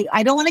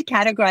 I don't want to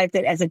categorize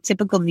it as a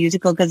typical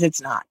musical because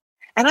it's not.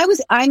 And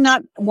I'm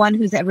not one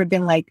who's ever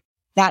been like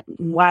that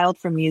wild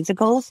for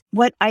musicals.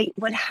 What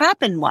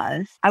happened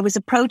was I was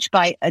approached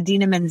by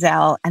Idina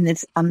Menzel and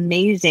this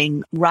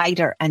amazing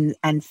writer and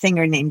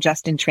singer named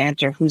Justin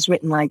Tranter, who's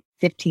written like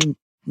 15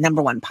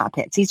 number one pop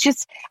hits. He's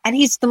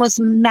the most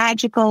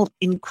magical,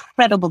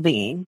 incredible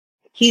being.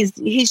 He's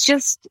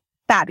just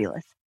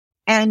fabulous.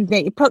 And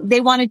they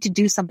wanted to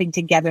do something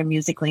together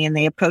musically, and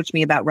they approached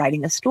me about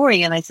writing a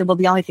story. And I said, well,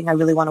 the only thing I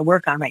really want to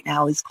work on right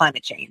now is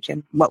climate change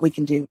and what we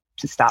can do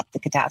to stop the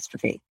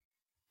catastrophe.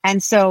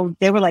 And so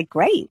they were like,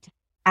 great.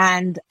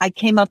 And I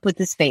came up with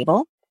this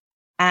fable,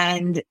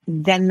 and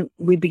then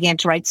we began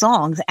to write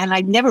songs. And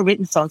I'd never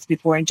written songs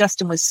before. And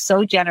Justin was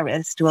so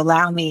generous to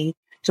allow me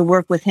to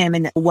work with him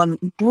and one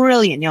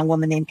brilliant young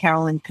woman named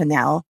Carolyn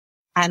Connell,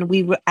 and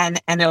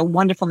a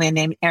wonderful man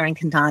named Aaron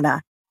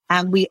Quintana.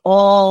 And we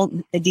all,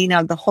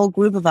 Idina, the whole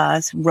group of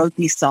us wrote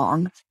these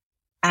songs.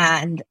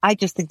 And I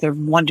just think they're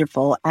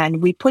wonderful. And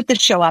we put the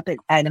show up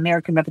at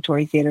American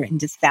Repertory Theater in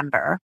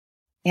December.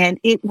 And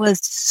it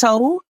was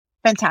so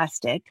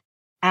fantastic.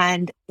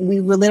 And we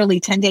were literally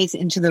 10 days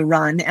into the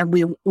run, and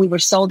we were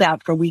sold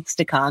out for weeks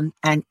to come.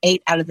 And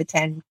 8 out of the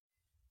 10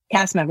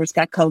 cast members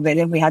got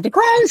COVID and we had to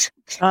close,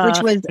 which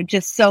was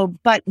just so,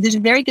 but there's a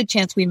very good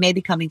chance we may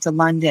be coming to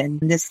London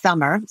this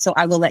summer. So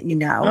I will let you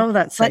know. Oh,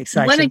 that's so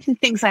exciting. One of the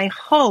things I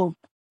hope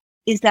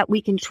is that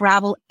we can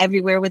travel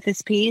everywhere with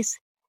this piece.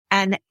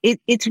 And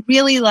it's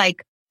really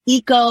like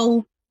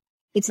eco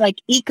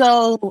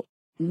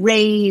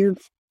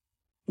rave,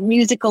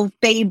 musical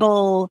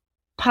fable,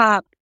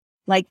 pop,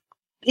 like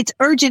it's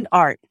urgent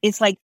art. It's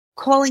like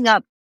calling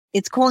up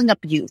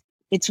youth.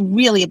 It's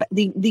really about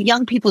the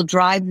young people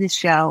drive this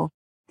show.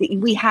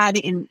 We had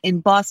in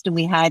Boston,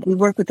 we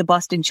worked with the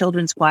Boston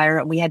Children's Choir,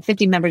 and we had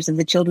 50 members of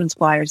the Children's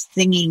Choir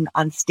singing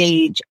on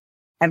stage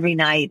every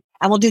night.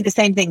 And we'll do the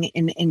same thing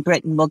in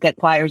Britain. We'll get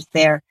choirs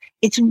there.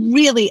 It's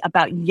really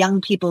about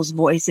young people's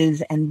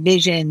voices and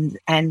visions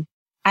and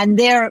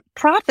their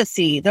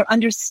prophecy, their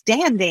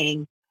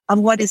understanding of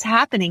what is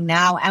happening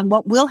now and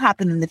what will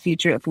happen in the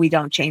future if we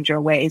don't change our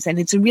ways. And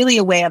it's really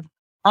a way of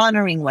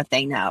honoring what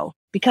they know.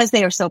 Because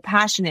they are so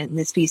passionate in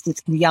this piece,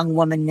 this young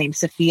woman named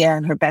Sophia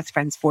and her best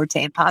friend's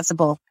Forte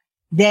Impossible,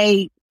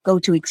 they go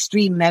to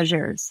extreme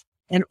measures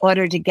in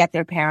order to get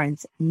their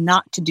parents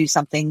not to do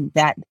something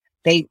that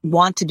they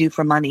want to do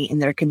for money in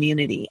their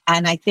community.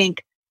 And I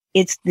think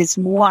it's this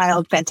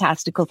wild,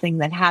 fantastical thing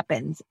that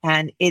happens,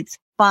 and it's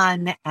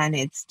fun and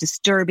it's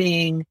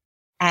disturbing,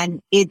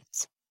 and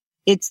it's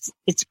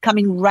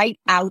coming right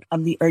out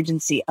of the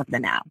urgency of the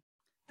now.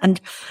 And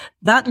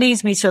that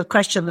leads me to a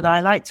question that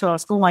I like to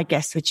ask all my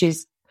guests, which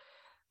is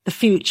the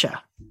future.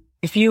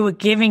 If you were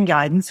giving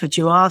guidance, which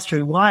you are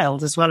through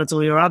Wild, as well as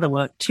all your other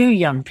work, to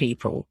young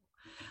people,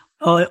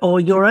 or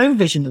your own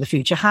vision of the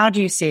future, how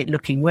do you see it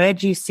looking? Where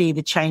do you see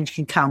the change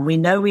can come? We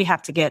know we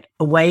have to get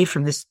away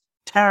from this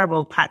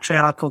terrible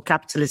patriarchal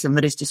capitalism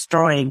that is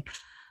destroying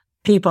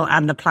people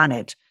and the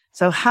planet.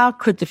 So how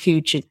could the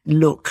future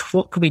look?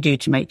 What could we do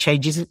to make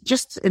changes?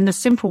 Just in the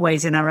simple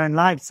ways in our own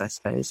lives, I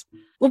suppose.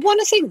 Well, one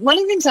of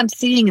the things I'm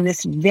seeing in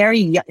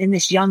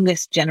this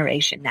youngest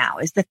generation now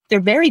is that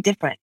they're very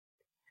different.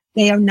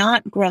 They are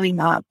not growing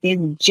up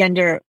in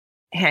gender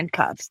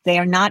handcuffs. They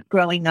are not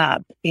growing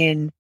up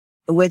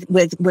with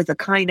a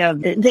kind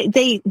of,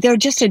 they're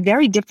just a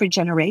very different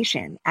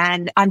generation.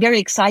 And I'm very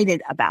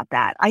excited about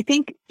that. I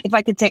think if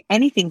I could say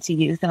anything to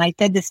youth, and I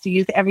said this to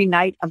youth every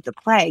night of the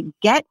play,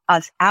 get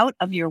us out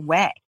of your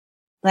way.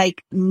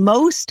 Like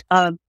most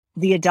of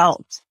the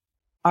adults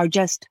are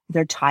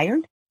they're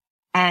tired.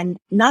 And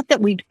not that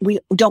we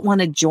don't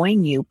want to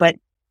join you, but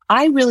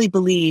I really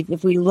believe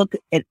if we look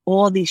at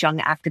all these young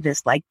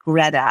activists like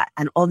Greta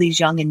and all these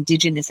young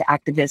indigenous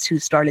activists who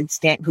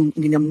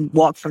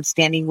walked from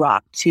Standing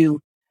Rock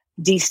to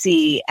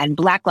DC, and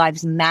Black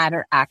Lives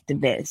Matter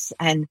activists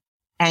and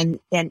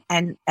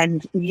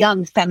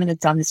young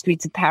feminists on the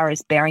streets of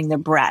Paris bearing their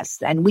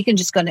breasts, and we can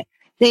just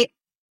they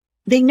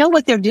know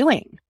what they're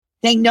doing.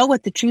 They know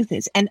what the truth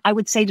is. And I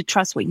would say to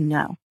trust what you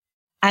know.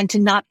 and to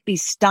not be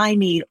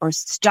stymied or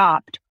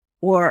stopped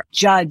or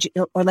judge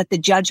or let the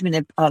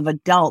judgment of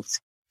adults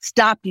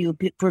stop you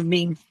from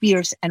being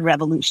fierce and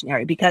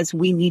revolutionary, because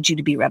we need you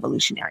to be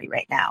revolutionary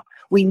right now.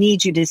 We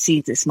need you to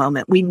seize this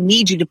moment. We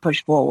need you to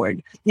push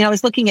forward. I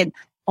was looking at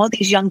all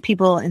these young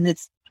people in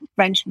this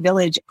French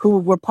village who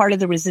were part of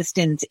the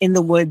resistance in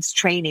the woods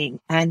training,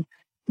 and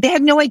they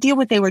had no idea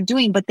what they were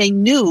doing, but they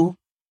knew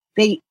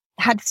they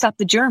had to stop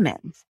the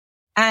Germans,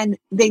 and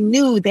they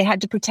knew they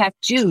had to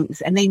protect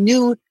Jews, and they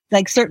knew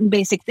like certain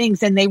basic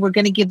things, and they were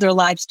going to give their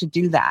lives to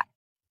do that.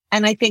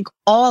 And I think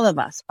all of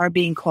us are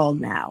being called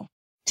now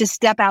to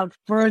step out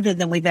further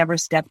than we've ever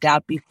stepped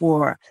out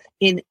before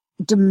in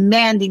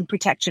demanding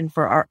protection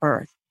for our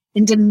earth,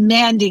 in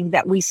demanding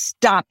that we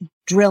stop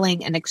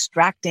drilling and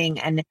extracting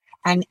and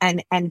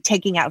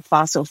taking out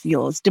fossil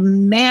fuels,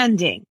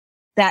 demanding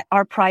that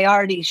our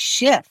priorities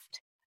shift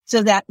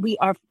so that we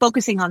are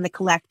focusing on the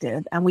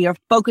collective and we are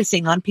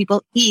focusing on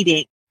people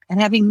eating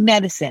and having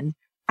medicine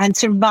and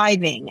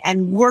surviving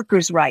and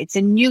workers' rights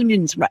and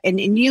unions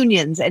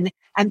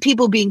and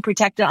people being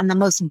protected on the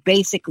most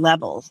basic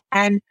levels.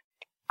 And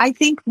I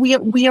think we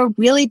are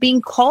really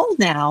being called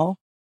now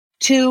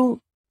to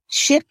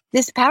shift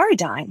this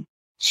paradigm,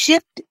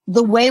 shift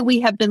the way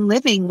we have been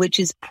living, which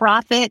is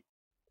profit,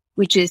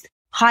 which is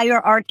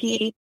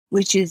hierarchy,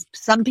 which is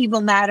some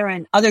people matter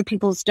and other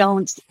people's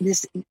don't.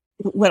 This,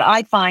 what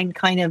I find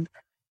kind of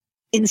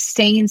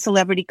insane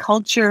celebrity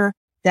culture,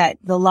 that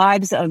the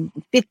lives of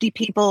 50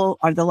 people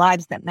are the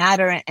lives that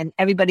matter and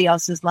everybody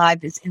else's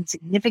life is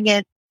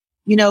insignificant.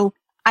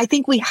 I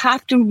think we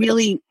have to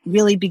really,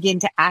 really begin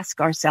to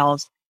ask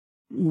ourselves,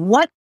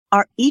 what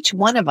are each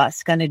one of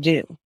us going to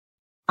do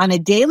on a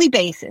daily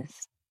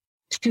basis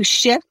to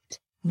shift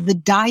the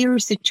dire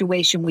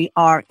situation we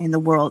are in the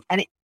world?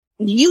 And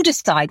you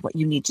decide what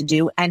you need to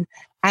do. And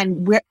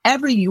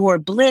wherever your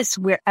bliss,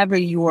 wherever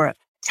your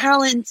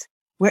talent,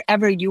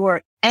 wherever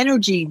your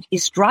energy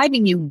is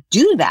driving you,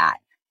 do that.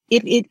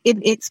 If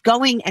it's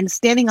going and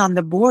standing on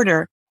the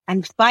border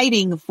and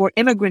fighting for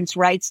immigrants'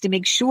 rights to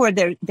make sure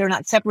they're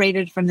not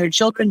separated from their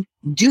children,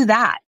 do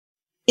that.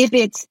 If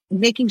it's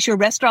making sure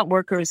restaurant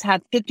workers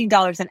have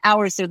 $50 an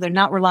hour so they're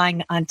not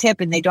relying on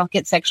tip and they don't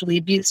get sexually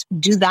abused,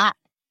 do that.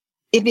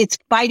 If it's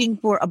fighting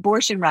for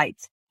abortion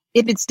rights,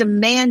 if it's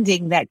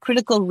demanding that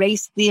critical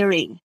race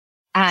theory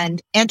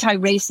and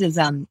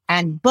anti-racism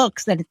and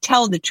books that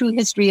tell the true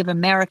history of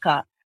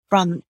America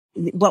from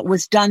what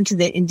was done to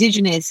the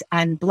indigenous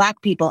and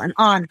Black people and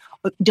on,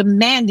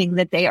 demanding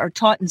that they are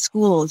taught in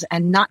schools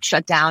and not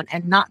shut down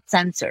and not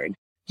censored,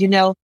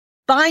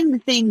 find the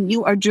thing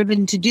you are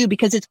driven to do,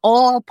 because it's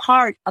all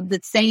part of the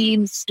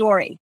same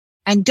story.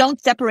 And don't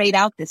separate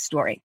out this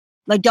story.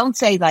 Like, don't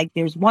say like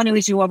there's one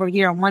issue over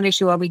here and one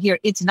issue over here.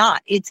 It's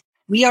not.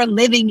 We are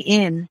living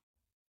in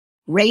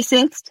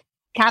racist,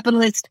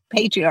 capitalist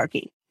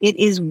patriarchy. It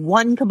is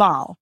one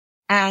cabal.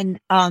 And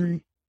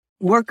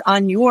work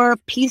on your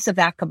piece of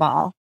that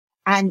cabal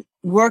and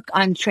work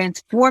on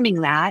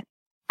transforming that.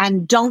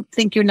 And don't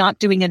think you're not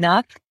doing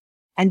enough.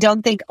 And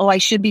don't think, I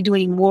should be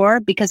doing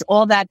more, because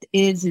all that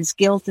is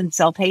guilt and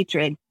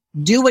self-hatred.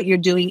 Do what you're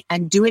doing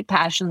and do it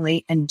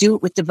passionately and do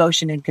it with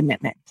devotion and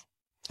commitment.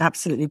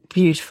 Absolutely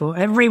beautiful.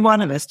 Every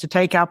one of us to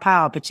take our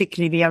power,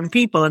 particularly the young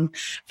people. And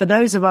for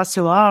those of us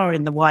who are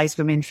in the wise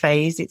women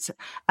phase, it's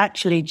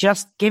actually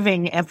just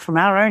giving from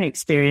our own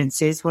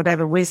experiences,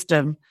 whatever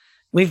wisdom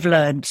we've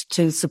learned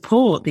to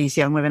support these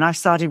young women. I've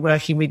started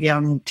working with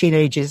young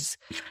teenagers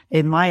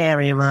in my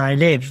area where I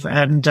live,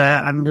 and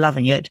I'm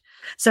loving it.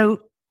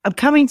 So I'm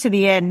coming to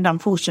the end,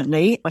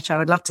 unfortunately, which I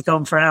would love to go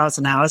on for hours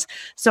and hours.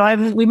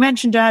 So we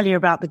mentioned earlier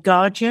about The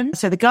Guardian.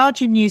 So The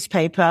Guardian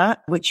newspaper,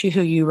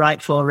 who you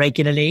write for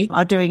regularly,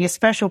 are doing a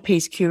special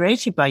piece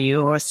curated by you,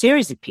 or a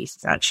series of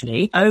pieces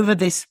actually, over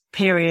this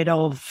period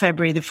of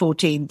February the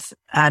 14th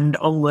and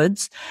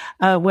onwards,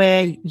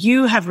 where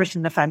you have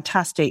written a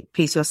fantastic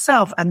piece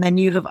yourself, and then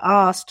you have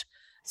asked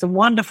some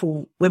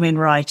wonderful women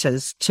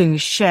writers to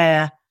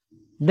share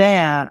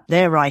their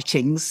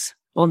writings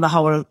on the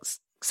whole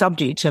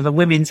subject of a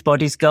women's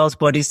bodies, girls'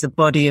 bodies, the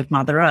body of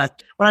Mother Earth.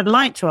 What I'd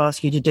like to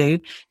ask you to do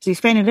is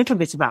explain a little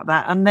bit about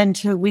that, and then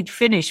we'd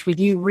finish with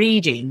you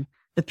reading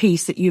the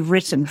piece that you've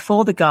written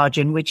for The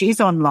Guardian, which is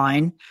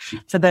online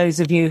for those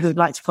of you who'd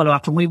like to follow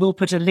up. And we will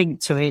put a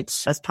link to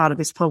it as part of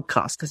this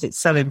podcast because it's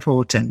so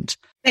important.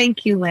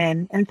 Thank you,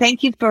 Lynn. And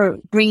thank you for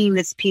bringing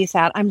this piece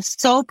out. I'm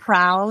so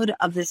proud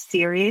of this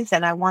series,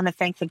 and I want to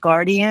thank The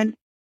Guardian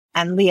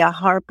and Leah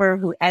Harper,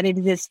 who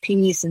edited this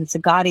piece, and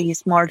Sagati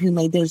Smart, who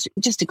made those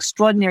just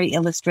extraordinary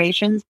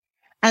illustrations,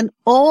 and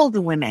all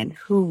the women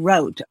who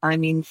wrote. I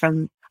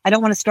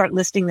don't want to start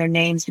listing their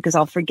names because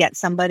I'll forget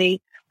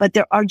somebody, but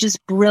there are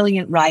just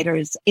brilliant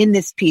writers in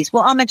this piece.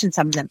 Well, I'll mention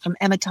some of them, from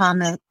Emma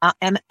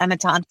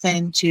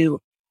Thompson to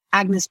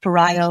Agnes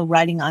Pariah,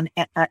 writing on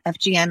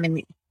FGM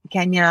in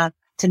Kenya,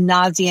 to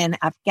Nazia in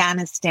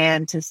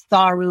Afghanistan, to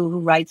Saru, who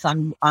writes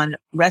on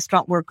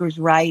restaurant workers'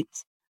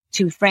 rights,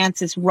 to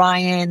Frances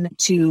Ryan,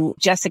 to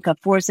Jessica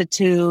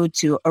Forsitu,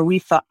 to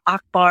Arifa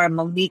Akbar,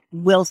 Monique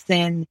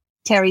Wilson,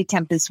 Terry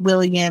Tempest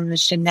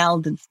Williams, Chanel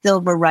de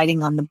Silva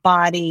writing on the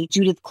body,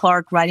 Judith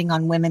Clark writing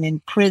on women in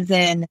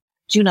prison,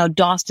 Juno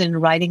Dawson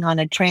writing on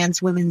a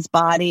trans woman's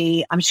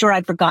body. I'm sure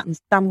I've forgotten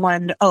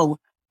someone.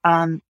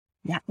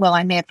 Yeah, well,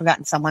 I may have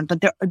forgotten someone,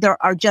 but there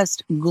are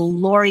just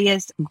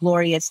glorious,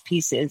 glorious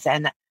pieces.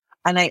 And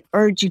I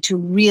urge you to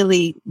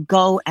really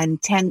go and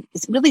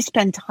really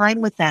spend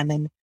time with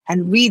them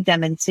and read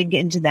them and sink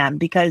into them,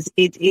 because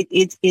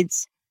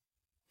it's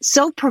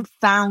so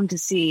profound to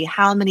see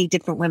how many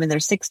different women,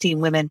 there's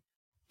 16 women,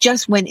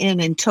 just went in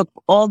and took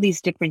all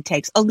these different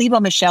takes. Oliva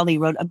Micheli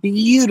wrote a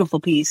beautiful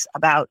piece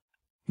about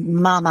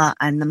mama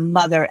and the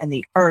mother and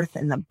the earth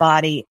and the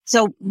body.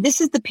 So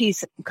this is the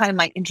piece, kind of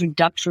my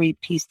introductory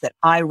piece that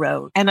I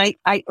wrote. And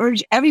I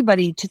urge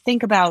everybody to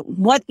think about,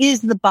 what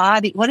is the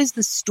body? What is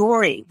the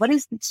story? What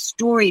is the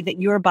story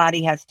that your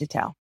body has to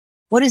tell?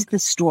 What is the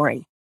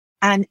story?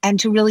 And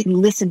to really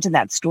listen to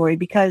that story,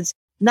 because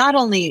not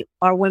only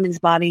are women's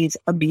bodies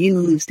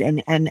abused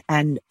and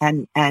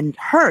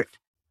hurt,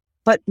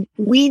 but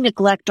we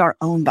neglect our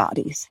own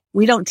bodies.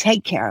 We don't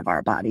take care of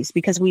our bodies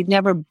because we've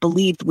never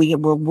believed we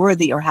were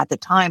worthy or had the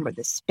time or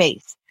the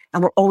space.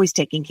 And we're always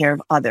taking care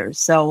of others.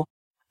 So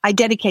I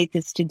dedicate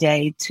this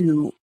today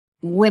to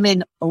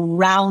women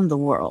around the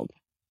world,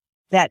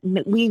 that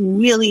we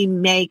really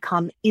may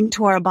come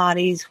into our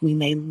bodies. We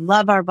may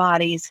love our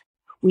bodies.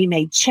 We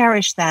may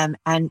cherish them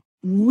and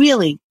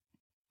really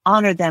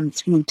honor them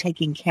through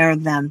taking care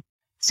of them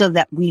so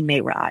that we may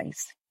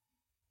rise.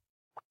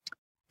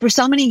 For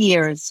so many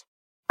years,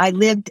 I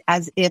lived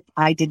as if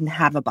I didn't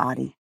have a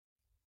body.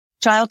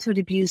 Childhood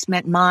abuse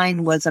meant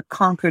mine was a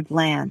conquered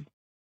land,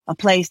 a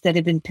place that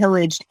had been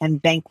pillaged and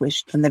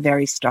vanquished from the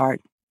very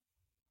start.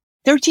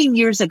 13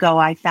 years ago,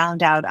 I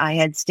found out I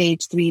had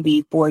stage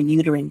 3B4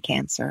 uterine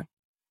cancer.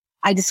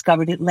 I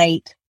discovered it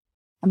late.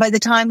 And by the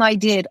time I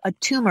did, a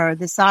tumor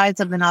the size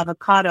of an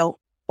avocado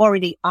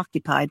already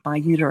occupied my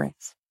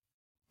uterus.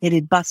 It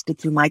had busted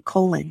through my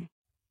colon.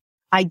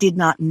 I did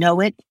not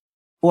know it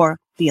or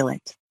feel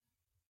it.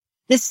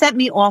 This set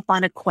me off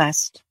on a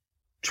quest,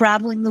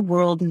 traveling the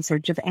world in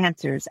search of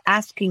answers,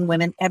 asking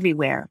women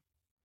everywhere,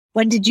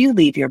 when did you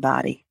leave your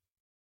body?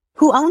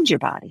 Who owns your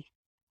body?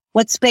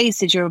 What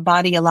space is your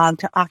body allowed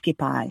to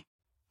occupy?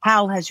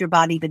 How has your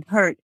body been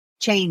hurt,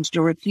 changed,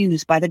 or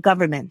refused by the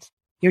government,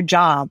 your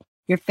job,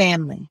 your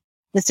family,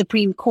 the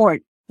Supreme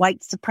Court,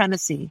 white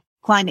supremacy,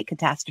 climate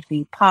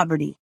catastrophe,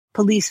 poverty,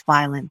 police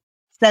violence,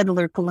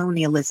 settler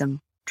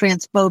colonialism,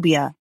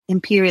 transphobia,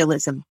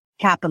 imperialism,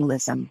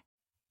 capitalism?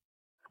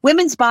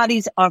 Women's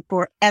bodies are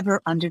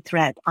forever under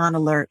threat, on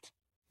alert,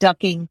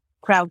 ducking,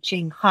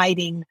 crouching,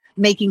 hiding,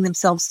 making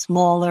themselves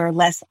smaller,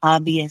 less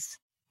obvious,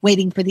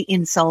 waiting for the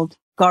insult,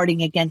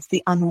 guarding against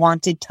the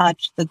unwanted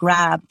touch, the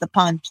grab, the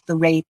punch, the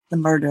rape, the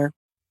murder.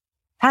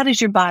 How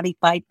does your body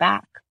fight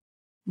back?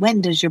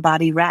 When does your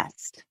body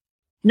rest?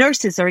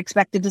 Nurses are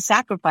expected to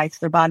sacrifice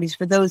their bodies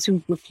for those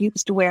who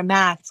refuse to wear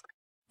masks.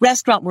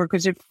 Restaurant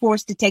workers are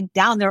forced to take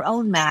down their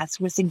own masks,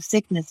 risking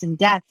sickness and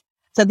death,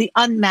 so the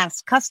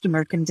unmasked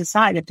customer can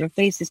decide if their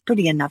face is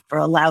pretty enough for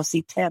a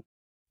lousy tip.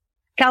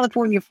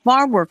 California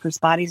farm workers'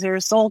 bodies are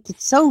assaulted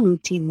so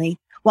routinely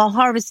while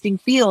harvesting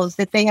fields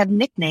that they have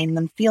nicknamed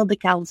them field de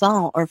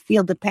calzone or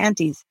field de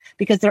panties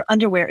because their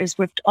underwear is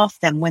ripped off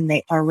them when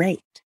they are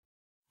raped.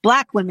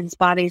 Black women's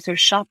bodies are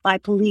shot by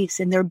police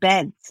in their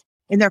beds,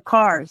 in their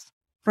cars,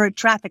 for a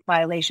traffic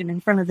violation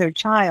in front of their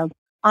child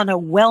on a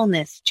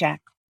wellness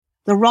check.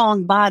 The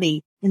wrong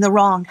body in the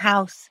wrong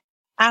house.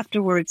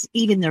 Afterwards,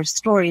 even their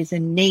stories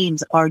and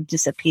names are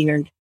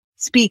disappeared.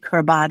 Speak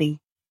her body.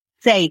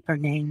 Say her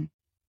name.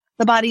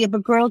 The body of a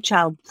girl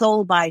child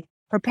sold by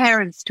her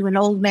parents to an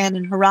old man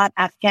in Herat,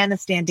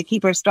 Afghanistan to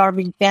keep her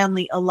starving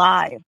family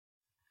alive.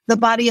 The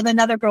body of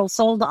another girl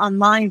sold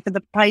online for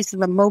the price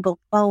of a mobile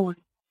phone.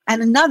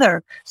 And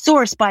another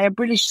sourced by a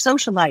British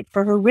socialite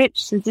for her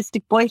rich,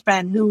 sadistic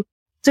boyfriend who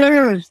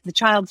serves the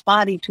child's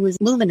body to his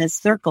luminous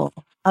circle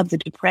of the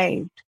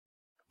depraved.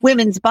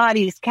 Women's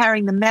bodies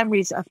carrying the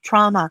memories of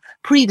trauma,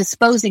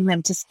 predisposing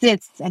them to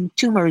cysts and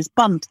tumors,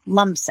 bumps,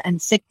 lumps, and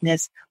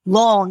sickness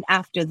long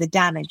after the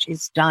damage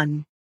is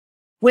done.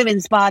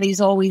 Women's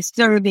bodies always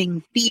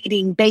serving,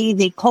 feeding,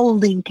 bathing,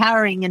 holding,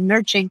 carrying, and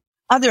nurturing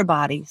other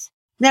bodies,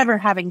 never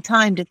having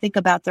time to think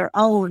about their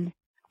own.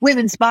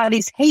 Women's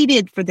bodies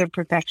hated for their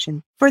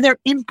perfection, for their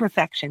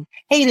imperfection,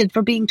 hated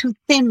for being too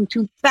thin,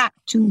 too fat,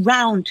 too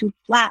round, too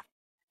flat,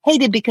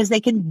 hated because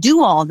they can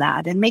do all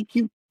that and make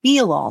you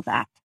feel all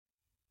that.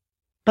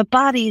 But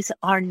bodies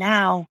are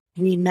now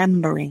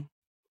remembering,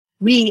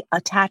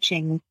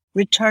 reattaching,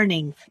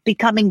 returning,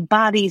 becoming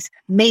bodies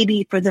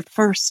maybe for the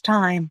first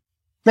time.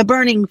 The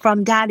burning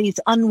from daddy's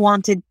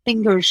unwanted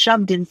fingers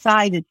shoved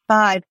inside at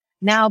 5,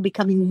 now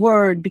becoming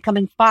word,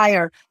 becoming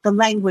fire, the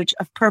language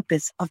of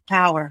purpose, of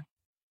power.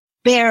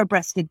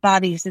 Bare-breasted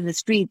bodies in the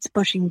streets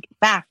pushing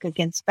back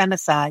against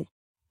femicide.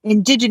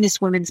 Indigenous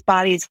women's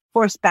bodies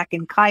forced back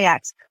in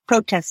kayaks,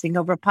 protesting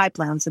over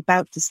pipelines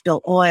about to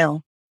spill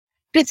oil.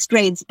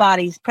 Fitzgerald's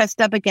bodies pressed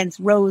up against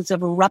rows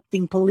of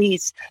erupting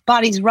police,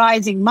 bodies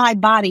rising, my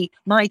body,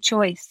 my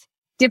choice.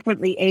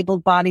 differently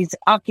abled bodies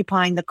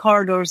occupying the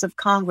corridors of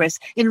Congress,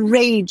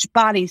 enraged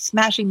bodies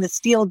smashing the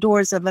steel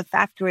doors of a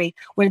factory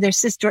where their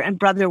sister and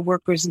brother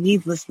workers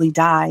needlessly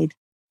died.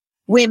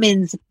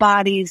 Women's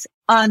bodies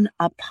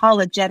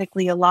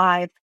unapologetically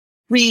alive,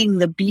 freeing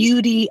the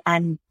beauty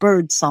and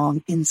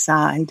birdsong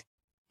inside,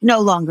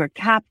 no longer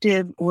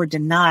captive or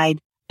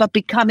denied, but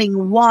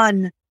becoming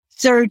one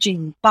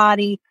surging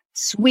body,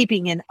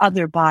 sweeping in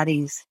other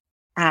bodies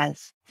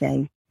as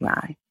they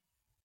rise.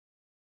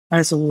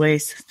 As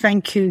always,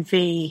 thank you,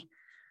 V.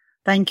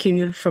 Thank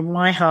you from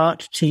my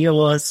heart to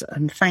yours,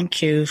 and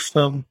thank you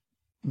from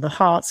the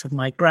hearts of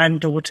my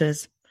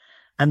granddaughters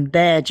and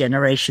their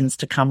generations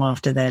to come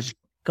after them.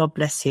 God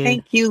bless you.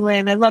 Thank you,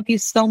 Lynn. I love you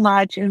so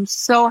much. I'm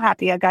so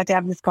happy I got to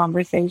have this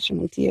conversation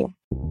with you.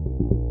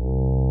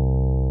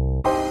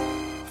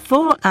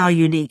 For our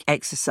unique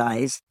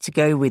exercise to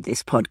go with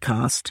this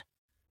podcast,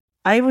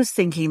 I was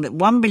thinking that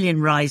 1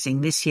 Billion Rising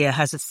this year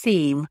has a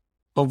theme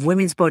of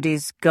women's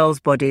bodies,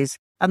 girls' bodies,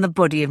 and the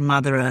body of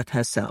Mother Earth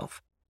herself.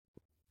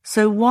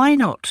 So why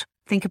not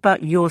think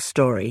about your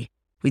story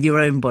with your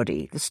own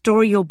body, the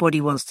story your body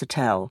wants to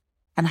tell,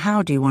 and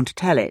how do you want to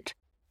tell it?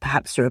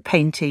 Perhaps through a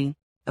painting,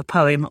 a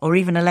poem, or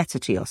even a letter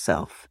to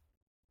yourself.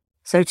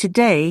 So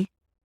today,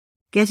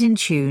 get in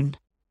tune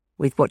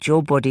with what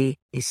your body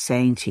is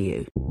saying to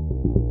you.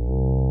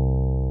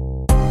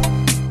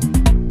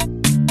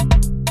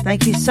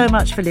 Thank you so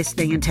much for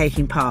listening and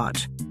taking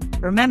part.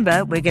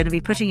 Remember, we're going to be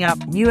putting up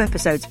new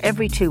episodes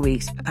every 2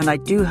 weeks, and I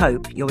do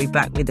hope you'll be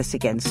back with us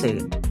again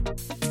soon.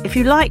 If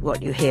you like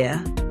what you hear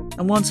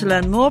and want to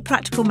learn more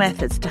practical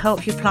methods to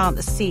help you plant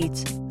the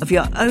seeds of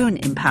your own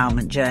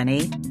empowerment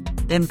journey,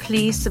 then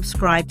please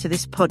subscribe to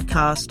this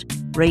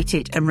podcast, rate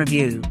it and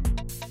review.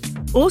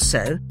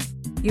 Also,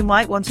 you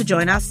might want to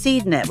join our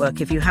Seed Network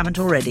if you haven't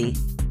already,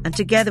 and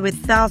together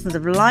with thousands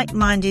of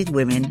like-minded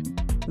women,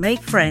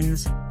 make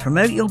friends,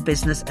 promote your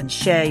business and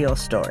share your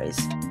stories.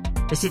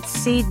 Visit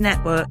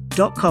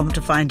seednetwork.com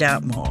to find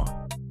out more.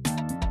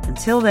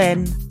 Until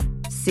then,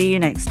 see you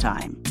next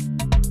time.